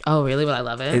 Oh really? Well, I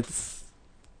love it. It's,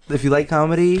 if you like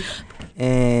comedy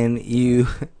and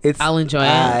I'll enjoy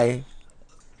it.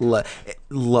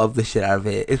 Love the shit out of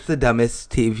it. It's the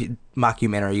dumbest TV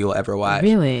mockumentary you'll ever watch.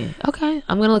 Really? Okay,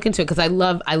 I'm gonna look into it because I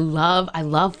love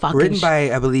fucking. Written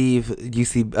by, I believe,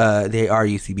 they are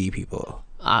UCB people.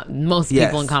 Most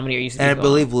people in comedy are UCB people. And I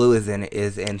believe Lou is in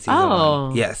season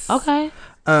 1. Yes. Okay.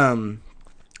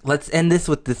 Let's end this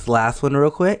with this last one real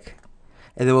quick,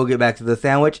 and then we'll get back to the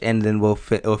sandwich, and then we'll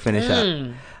finish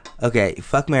up. Okay,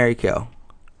 fuck, marry, kill.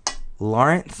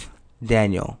 Lawrence,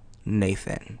 Daniel,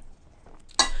 Nathan.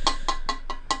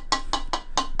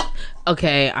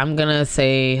 Okay, I'm gonna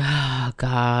say, oh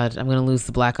God, I'm gonna lose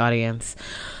the black audience.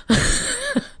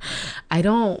 I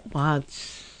don't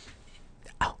watch.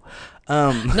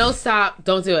 No, stop!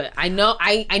 Don't do it. I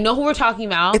know who we're talking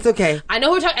about. It's okay. I know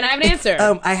who we're talking, and I have an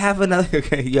answer. I have another.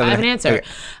 Okay, I have an answer. Okay.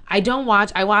 I don't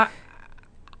watch.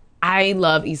 I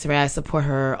love Issa Rae. I support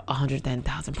her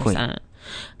 110,000%.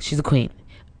 She's a queen.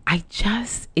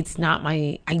 It's not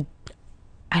my. I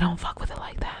don't fuck with it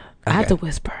like that. Okay. I have to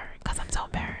whisper because I'm so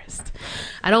embarrassed.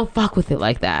 I don't fuck with it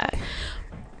like that.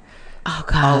 Oh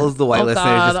God! All of the white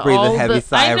listeners just breathe a heavy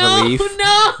sigh of relief.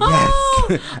 No,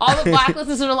 yes. All the black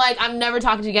listeners are like, "I'm never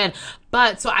talking to you again."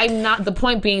 But so I'm not. The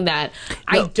point being that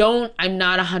I'm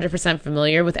not 100%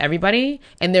 familiar with everybody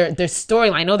and their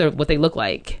storyline. I know what they look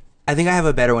like. I think I have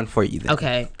a better one for you. Then.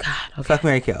 Okay. God. Okay. Fuck,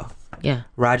 marry, kill. Yeah.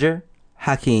 Roger,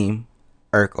 Hakeem,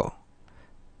 Urkel.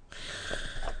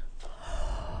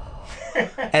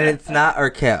 And it's not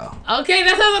Urkel. Okay,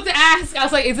 that's what I was about to ask. I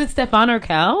was like, is it Stefan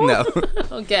Urkel? No.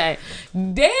 Okay.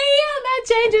 Damn, that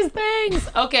changes things.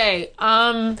 Okay.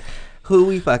 Who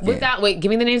we fucking? Wait, give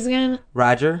me the names again.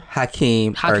 Roger,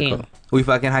 Hakeem, Urkel. We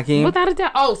fucking Hakeem? Without a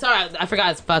doubt. Oh, sorry. I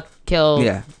forgot. It's fuck, kill.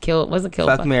 Yeah. Kill. What's it kill?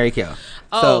 Fuck, marry, kill.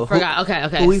 Oh, so forgot.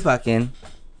 Okay. Who we fucking?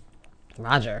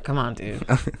 Roger. Come on, dude.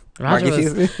 Roger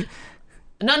was...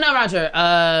 No, not Roger.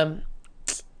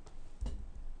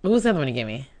 What was the other one you gave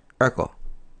me? Urkel.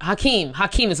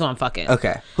 Hakeem is who I'm fucking.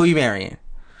 Okay. Who you marrying?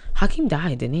 Hakeem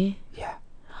died, didn't he? Yeah.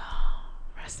 Oh,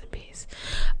 rest in peace.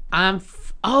 I'm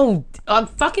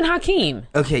fucking Hakeem.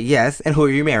 Okay, yes. And who are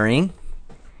you marrying?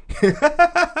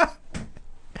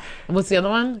 What's the other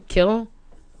one? Kill?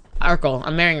 Urkel.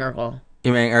 I'm marrying Urkel.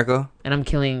 You're marrying Urkel? And I'm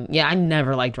killing... Yeah, I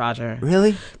never liked Roger.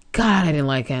 Really? God, I didn't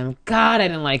like him.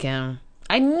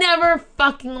 I never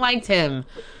fucking liked him.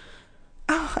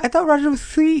 Oh, I thought Roger was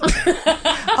sweet.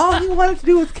 All he wanted to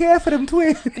do was care for them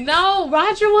twins. No,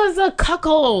 Roger was a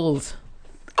cuckold.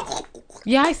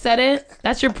 Yeah, I said it.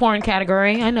 That's your porn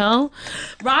category. I know.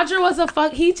 Roger was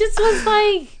he just was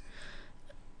like...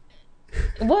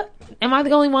 What? Am I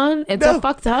the only one? It's so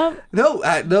fucked up? No.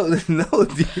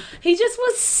 He just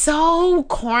was so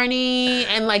corny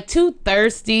and like too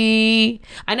thirsty.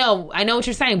 I know what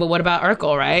you're saying, but what about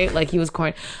Urkel, right? Like he was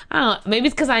corny. I don't know. Maybe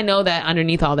it's because I know that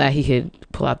underneath all that he could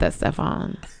pull out that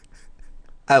Stefan.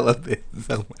 I love this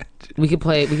so much. We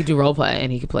could do role play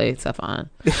and he could play Stefan.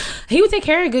 He would take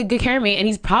good care of me, and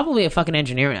he's probably a fucking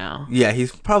engineer now. Yeah,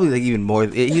 he's probably like even more.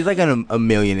 He's like a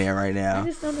millionaire right now. I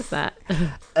just noticed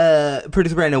that.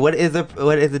 Producer Brandon, what is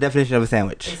the definition of a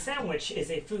sandwich? A sandwich is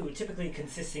a food typically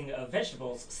consisting of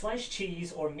vegetables, sliced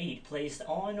cheese, or meat placed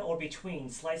on or between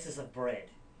slices of bread.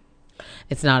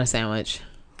 It's not a sandwich.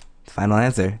 Final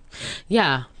answer.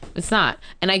 Yeah, it's not.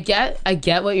 And I get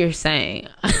what you're saying.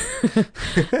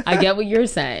 I get what you're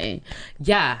saying.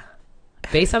 Yeah.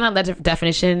 Based on that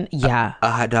definition, yeah.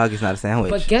 A hot dog is not a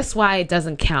sandwich. But guess why it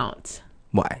doesn't count?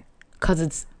 Why? Because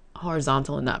it's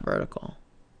horizontal and not vertical.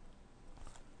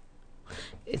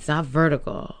 It's not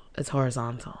vertical. It's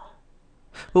horizontal.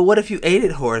 But what if you ate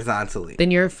it horizontally?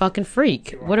 Then you're a fucking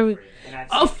freak. What are we?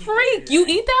 A freak? You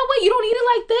eat that way? You don't eat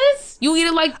it like this? You eat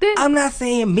it like this? I'm not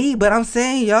saying me, but I'm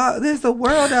saying y'all. There's a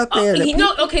world out there.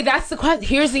 Okay, that's the question.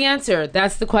 Here's the answer.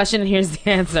 That's the question, and here's the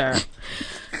answer.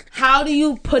 How do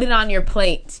you put it on your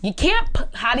plate? You can't.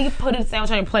 How do you put a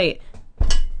sandwich on your plate?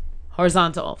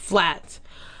 Horizontal, flat.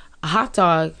 A hot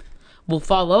dog will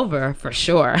fall over for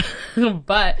sure,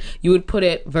 but you would put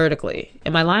it vertically.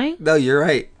 Am I lying? No, you're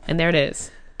right. And there it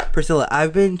is. Priscilla,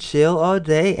 I've been chill all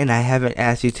day, and I haven't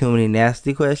asked you too many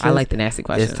nasty questions. I like the nasty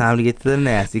questions. It's time to get to the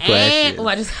nasty questions. Well,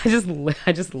 I just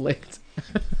licked.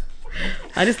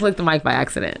 I just licked the mic by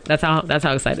accident. That's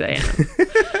how excited I am.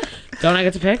 Don't I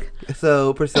get to pick?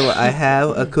 So, Priscilla, I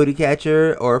have a cootie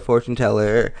catcher or a fortune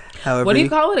teller. However, What do you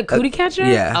call it? A cootie catcher?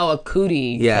 Yeah. Oh, a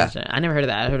cootie Yeah. catcher. I never heard of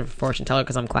that. I heard of a fortune teller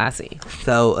because I'm classy.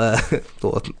 So,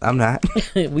 well, I'm not.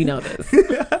 We know this.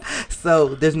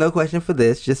 So, there's no question for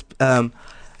this. Just under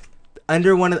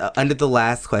the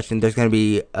last question, there's going to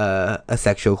be a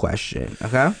sexual question.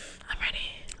 Okay. I'm ready.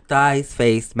 Thighs,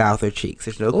 face, mouth, or cheeks.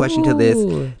 There's no question to this.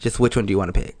 Ooh. Just which one do you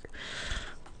want to pick?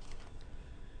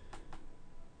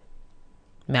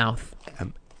 Mouth.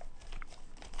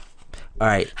 All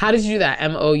right. How did you do that?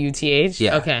 MOUTH?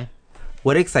 Yeah. Okay.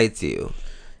 What excites you?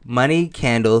 Money,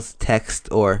 candles, text,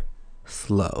 or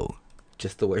slow?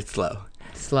 Just the word slow.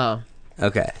 Slow.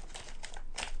 Okay.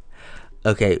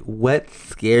 Okay. What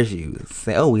scares you?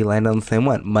 We landed on the same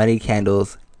one. Money,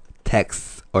 candles,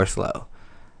 texts, or slow?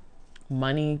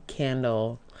 Money,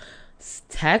 candle,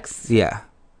 text. Yeah.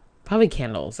 Probably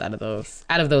candles out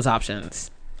of those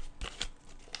options.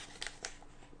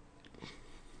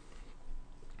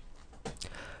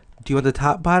 Do you want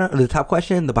the top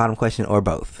question, the bottom question, or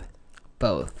both?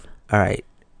 Both. All right.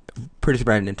 Producer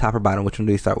Brandon, top or bottom, which one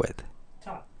do you start with?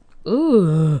 Top.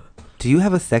 Ooh. Do you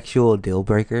have a sexual deal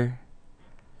breaker?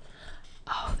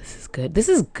 Oh, this is good. This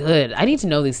is good. I need to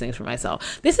know these things for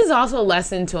myself. This is also a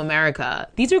lesson to America.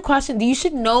 These are questions. You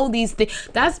should know these things.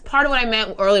 That's part of what I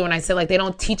meant earlier when I said, like, they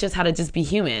don't teach us how to just be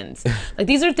humans. Like,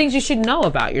 these are things you should know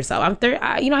about yourself.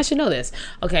 I should know this.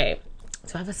 Okay.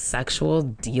 So I have a sexual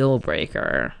deal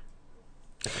breaker.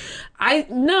 I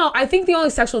think the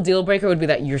only sexual deal breaker would be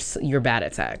that you're bad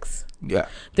at sex. Yeah.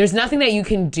 There's nothing that you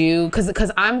can do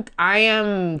because I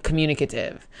am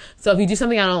communicative. So if you do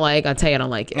something I don't like, I'll tell you I don't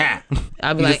like it.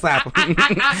 I'll be You like just slap 'em.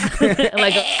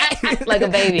 like a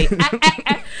baby.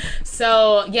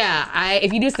 So yeah,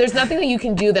 there's nothing that you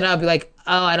can do that I'll be like,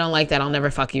 oh, I don't like that. I'll never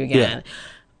fuck you again.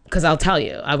 Because I'll tell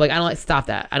you, I'm like, I don't like. Stop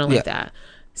that. I don't like that.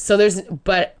 So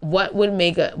but what would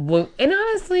make and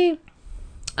honestly,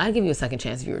 I'd give you a second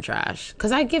chance if you were trash.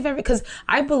 Because I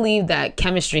believe that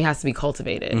chemistry has to be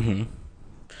cultivated. Mm-hmm.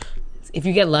 If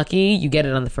you get lucky, you get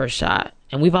it on the first shot.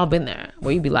 And we've all been there.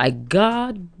 Where you'd be like,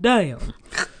 God damn.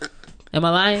 Am I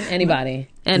lying? Anybody?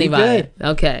 Good.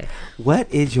 Okay. What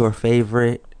is your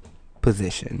favorite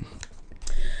position?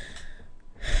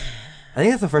 I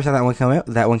think that's the first time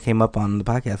that one came up on the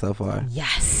podcast so far.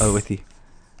 Yes. Oh, with you.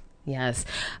 Yes.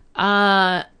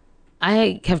 I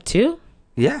have two.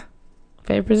 Yeah.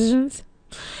 Favorite positions?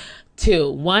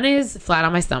 Two. One is flat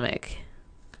on my stomach.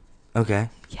 Okay.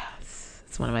 Yes.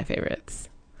 It's one of my favorites.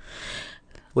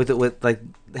 With like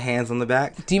the hands on the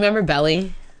back? Do you remember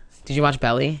Belly? Did you watch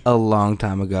Belly? A long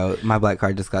time ago. My black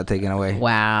card just got taken away.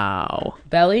 Wow.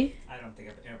 Belly? I don't think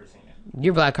I've ever seen it.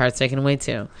 Your black card's taken away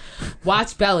too.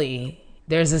 Watch Belly.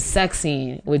 There's a sex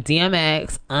scene with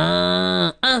DMX.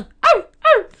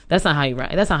 That's not how you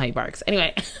That's not how he barks.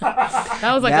 Anyway,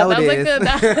 that was like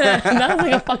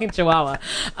a fucking chihuahua.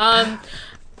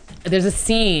 There's a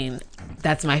scene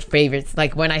that's my favorite.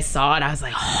 Like when I saw it, I was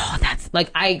like, oh, that's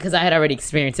like because I had already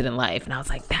experienced it in life, and I was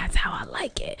like, that's how I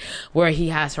like it. Where he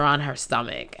has her on her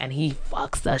stomach and he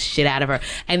fucks the shit out of her,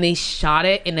 and they shot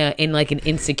it in like an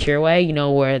insecure way,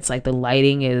 where it's like the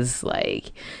lighting is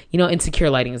like, insecure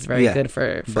lighting is very good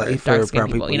for dark skinned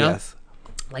people, Yes.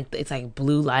 Like it's like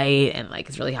blue light and like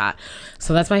it's really hot.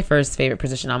 So that's my first favorite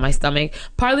position, on my stomach,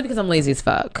 partly because I'm lazy as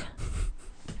fuck.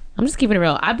 I'm just keeping it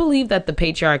real. I believe that the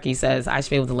patriarchy says I should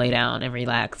be able to lay down and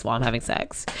relax while I'm having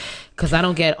sex because I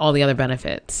don't get all the other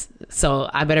benefits. So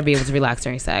I better be able to relax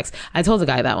during sex. I told a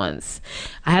guy that once.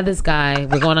 I had this guy,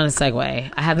 we're going on a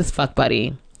segue. I had this fuck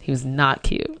buddy. He was not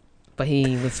cute, but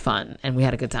he was fun and we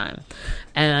had a good time.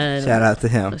 And shout out to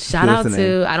him. Shout out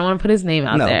to, I don't want to put his name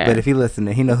out there. No, but if he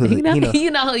listening, he knows who you know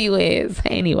who you is.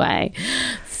 Anyway.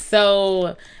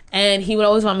 So, and he would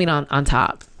always want me on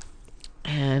top.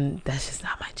 And that's just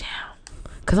not my jam.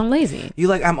 Because I'm lazy. You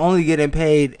like, I'm only getting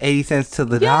paid 80 cents to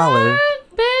the dollar.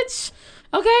 Bitch.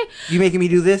 Okay. You making me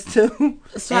do this too?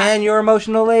 So and your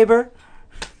emotional labor?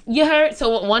 You heard?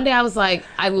 So one day I was like,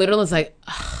 I literally was like,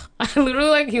 ugh. I literally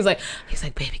like, he was like,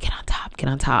 baby, get on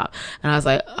top. And I was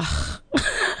like, ugh.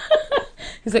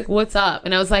 He's like, what's up?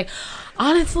 And I was like,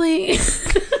 honestly...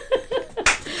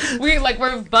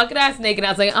 we're bucket ass naked. I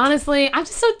was like, honestly, I'm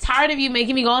just so tired of you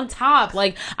making me go on top.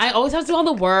 Like, I always have to do all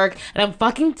the work, and I'm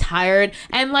fucking tired.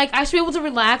 And like, I should be able to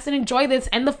relax and enjoy this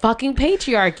and the fucking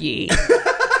patriarchy.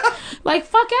 Like,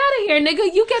 fuck out of here,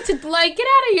 nigga. You get to like get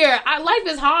out of here. Life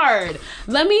is hard.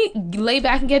 Let me lay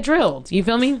back and get drilled. You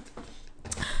feel me?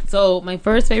 So my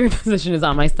first favorite position is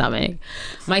on my stomach.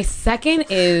 My second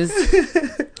is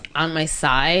on my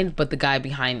side, but the guy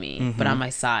behind me, but on my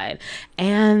side.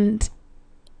 And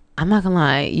I'm not gonna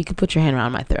lie, you could put your hand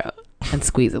around my throat. and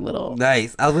squeeze a little.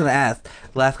 Nice. I was gonna ask.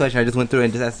 Last question. I just went through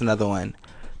and just asked another one.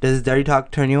 Does dirty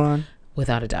talk turn you on?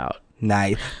 Without a doubt.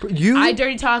 Nice. I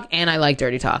dirty talk and I like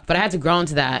dirty talk, but I had to grow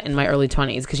into that in my early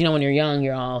 20s because when you're young,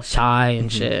 you're all shy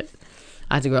and shit.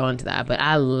 I had to grow into that, but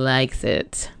I likes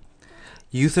it.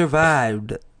 You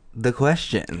survived the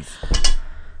questions.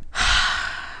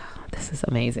 This is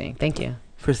amazing. Thank you.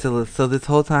 Priscilla, so this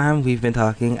whole time we've been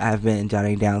talking, I've been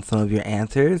jotting down some of your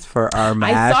answers for our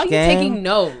MASH I saw you game. taking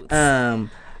notes.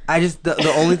 I just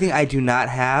the only thing I do not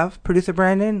have, producer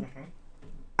Brandon,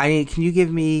 can you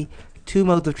give me 2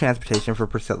 modes of transportation for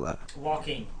Priscilla?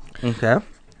 Walking. Okay.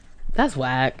 That's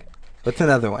whack. What's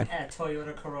another one?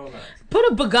 Toyota Corolla.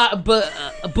 Put a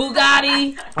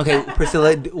Bugatti. Okay,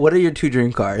 Priscilla, what are your 2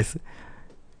 dream cars?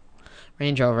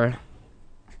 Range Rover.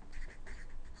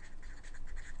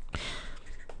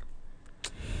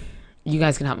 You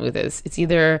guys can help me with this. It's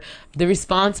either the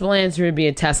responsible answer would be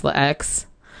a Tesla X,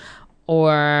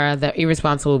 or the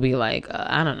irresponsible would be like,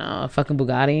 I don't know, a fucking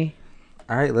Bugatti.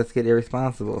 All right, let's get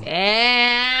irresponsible.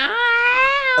 Okay,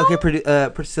 Okay,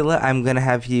 Priscilla, I'm going to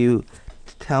have you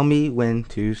tell me when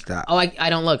to stop. Oh, I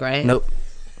don't look, right? Nope.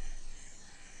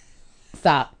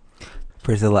 Stop.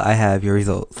 Priscilla, I have your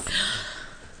results.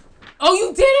 Oh,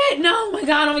 you did it! No, oh my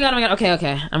god, oh my god, oh my god.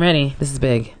 Okay, I'm ready. This is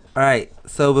big. All right,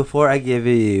 so before I give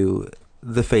you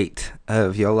the fate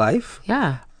of your life,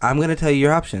 Yeah. I'm going to tell you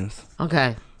your options.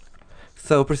 Okay.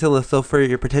 So, Priscilla, for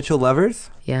your potential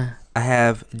lovers, Yeah. I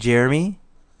have Jeremy.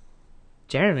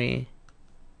 Jeremy.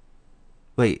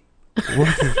 Wait,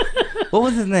 what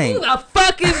was his name? Who the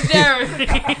fuck is Jeremy?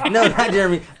 No, not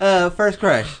Jeremy. First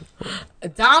crush.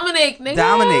 Dominic, nigga.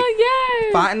 Dominic.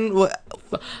 Yeah. Fonten. What?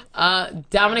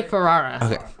 Dominic Ferrara.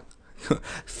 Okay.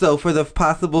 So for the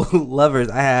possible lovers,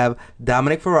 I have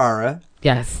Dominic Ferrara,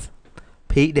 Yes.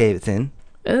 Pete Davidson,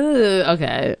 Ooh,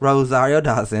 okay. Rosario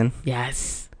Dawson,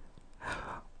 Yes.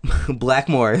 Black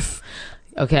Morris,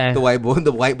 Okay. the white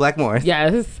Black Morris.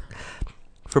 Yes.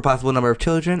 For possible number of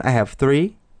children, I have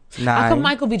 3, 9. How come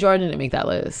Michael B. Jordan didn't make that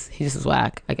list? He just was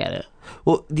whack. I get it.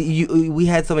 Well, we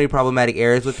had so many problematic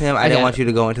errors with him. I didn't want you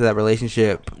to go into that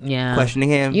relationship questioning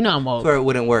him. I'm woke. So it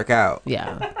wouldn't work out.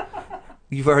 Yeah.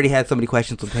 You've already had so many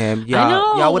questions with him.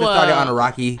 Y'all would have started on a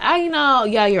rocky. I know.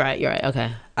 Yeah, you're right.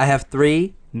 Okay. I have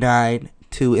 3, 9,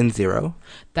 2, and 0.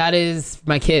 That is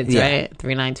my kids, right?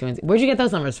 3, 9, 2, and 0. Where'd you get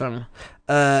those numbers from?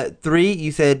 3,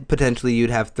 you said potentially you'd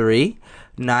have 3.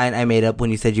 9, I made up when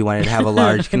you said you wanted to have a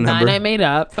large number. 9, I made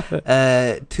up.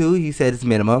 2, you said it's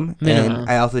minimum. And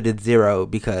I also did 0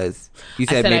 because you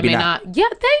said maybe I may not. Yeah,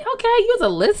 okay. You was a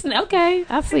listener. Okay,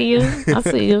 I see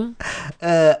you.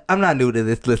 I'm not new to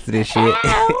this listening shit.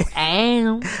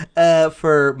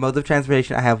 For modes of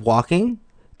transportation, I have walking,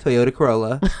 Toyota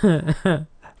Corolla,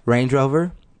 Range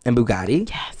Rover, and Bugatti.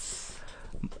 Yes.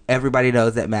 Everybody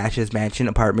knows that MASH is mansion,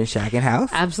 apartment, shack, and house.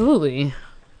 Absolutely.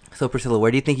 So, Priscilla, where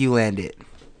do you think you landed?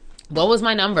 What was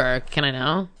my number? Can I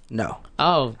know? No.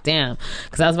 Oh, damn.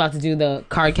 Because I was about to do the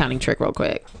card counting trick real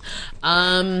quick.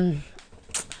 I'm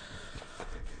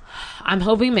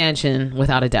hoping mansion,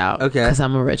 without a doubt. Okay. Because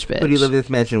I'm a rich bitch. Who do you live in this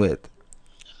mansion with?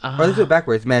 Or let's do it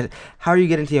backwards. How are you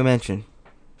getting to your mansion?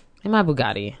 In my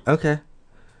Bugatti. Okay.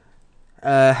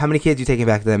 How many kids you taking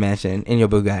back to that mansion in your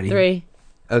Bugatti? 3.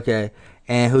 Okay.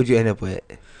 And who'd you end up with?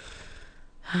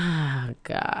 Oh,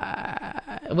 God.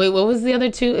 Wait, what was the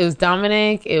other 2? It was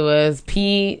Dominic. It was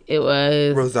Pete. It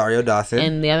was... Rosario Dawson.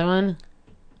 And the other one?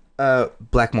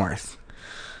 Black Morris.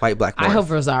 White Black Morris. I hope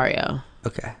Rosario.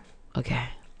 Okay.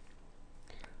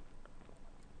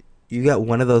 You got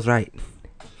one of those right.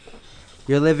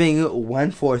 You're living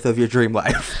 1/4 of your dream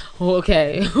life.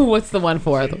 Okay. What's the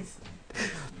 1/4?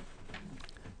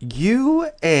 You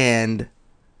and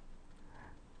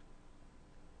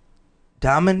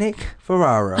Dominic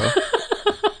Ferraro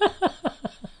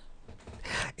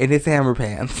in his hammer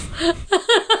pants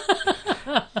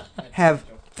have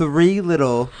 3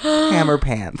 little hammer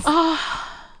pants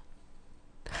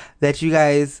that you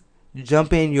guys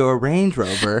jump in your Range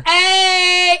Rover.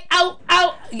 Hey! Ow!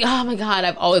 Oh my God,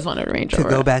 I've always wanted a Range Rover.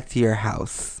 To go back to your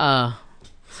house.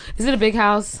 Is it a big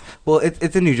house? Well,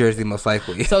 it's in New Jersey, most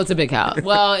likely. So it's a big house.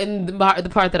 Well, in the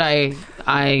part that I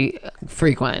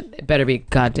frequent, it better be a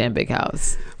goddamn big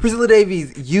house. Priscilla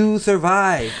Davies, you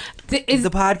survived the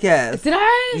podcast. Did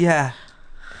I? Yeah.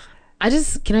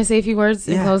 Can I say a few words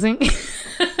in closing?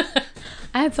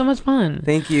 I had so much fun.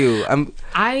 Thank you. It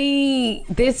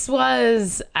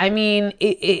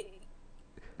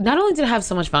not only did I have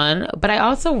so much fun, but I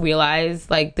also realized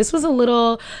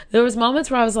there was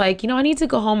moments where I was like, I need to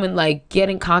go home and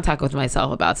get in contact with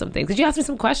myself about some things. Because you asked me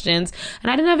some questions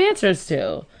and I didn't have answers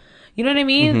to. You know what I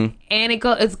mean? And it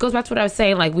goes back to what I was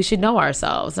saying, like, we should know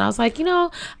ourselves. And I was like,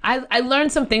 I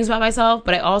learned some things about myself,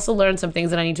 but I also learned some things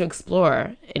that I need to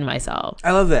explore in myself.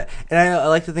 I love that. And I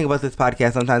like to think about this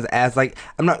podcast sometimes as, like,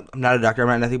 I'm not a doctor, I'm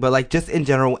not nothing, but, like, just in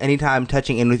general, anytime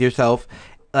touching in with yourself,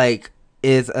 like,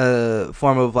 is a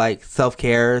form of, like,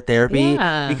 self-care therapy.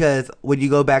 Yeah. Because when you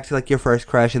go back to, like, your first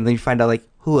crush and then you find out, like,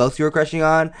 who else you were crushing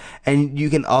on, and you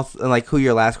can also, like, who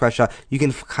your last crush on, you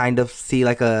can kind of see,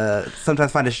 like,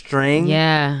 sometimes find a string.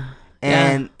 Yeah.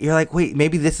 And you're like, wait,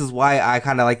 maybe this is why I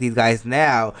kind of like these guys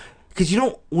now. Because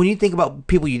when you think about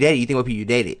people you dated, you think about people you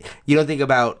dated. You don't think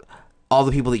about all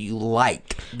the people that you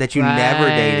liked, that you never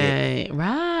dated.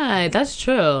 Right. That's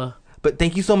true. But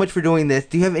thank you so much for doing this.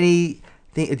 Do you have anything?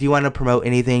 Do you want to promote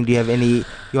anything? Do you have you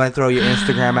want to throw your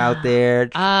Instagram out there?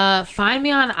 Find me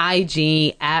on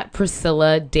IG at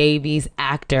Priscilla Davies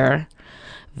Actor.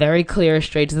 Very clear,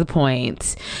 straight to the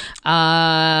point. Also,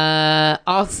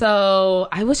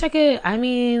 I wish I could,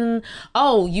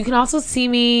 you can also see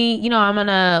me, I'm in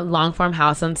a long form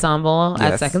house ensemble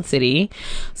at Second City.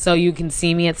 So you can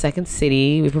see me at Second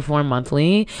City. We perform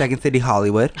monthly. Second City,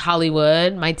 Hollywood.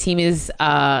 My team is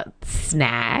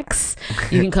Snacks.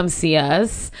 You can come see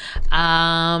us.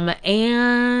 And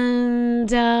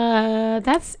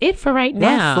that's it for right now.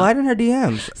 Yeah, slide in her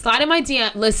DMs. Slide in my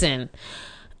DM. Listen.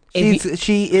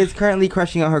 She is currently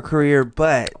crushing on her career,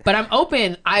 but I'm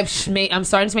open. I'm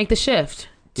starting to make the shift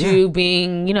to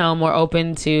being, more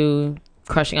open to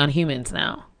crushing on humans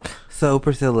now. So,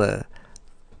 Priscilla,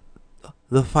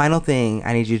 the final thing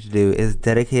I need you to do is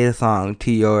dedicate a song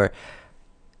to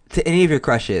any of your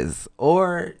crushes,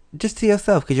 or just to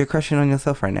yourself, because you're crushing on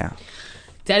yourself right now.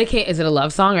 Dedicate? Is it a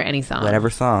love song or any song? Whatever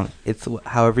song. It's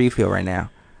however you feel right now.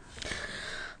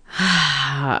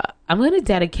 I'm going to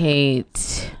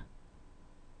dedicate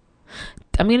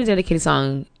a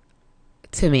song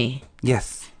to me.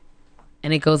 Yes.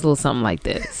 And it goes a little something like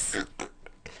this.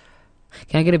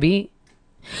 Can I get a beat?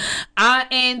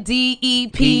 INDEPENDENT.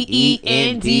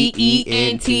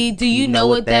 Do you know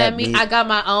what that means? I got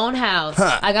my own house.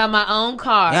 I got my own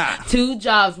car. 2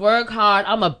 jobs. Work hard.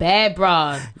 I'm a bad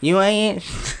broad. You ain't.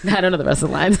 I don't know the rest of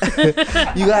the lines.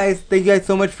 Thank you guys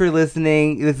so much for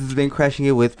listening. This has been Crushing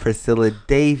It with Priscilla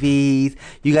Davies.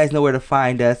 You guys know where to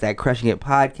find us at Crushing It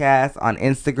Podcast on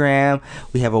Instagram.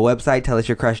 We have a website,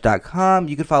 tellusyourcrush.com.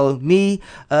 You can follow me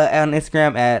on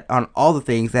Instagram on all the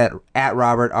things at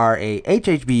Robert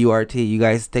RAHHBURT.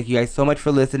 Thank you guys so much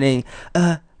for listening.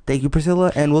 Thank you,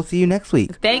 Priscilla, and we'll see you next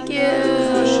week. Thank you.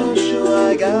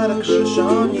 I got a crush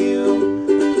on you.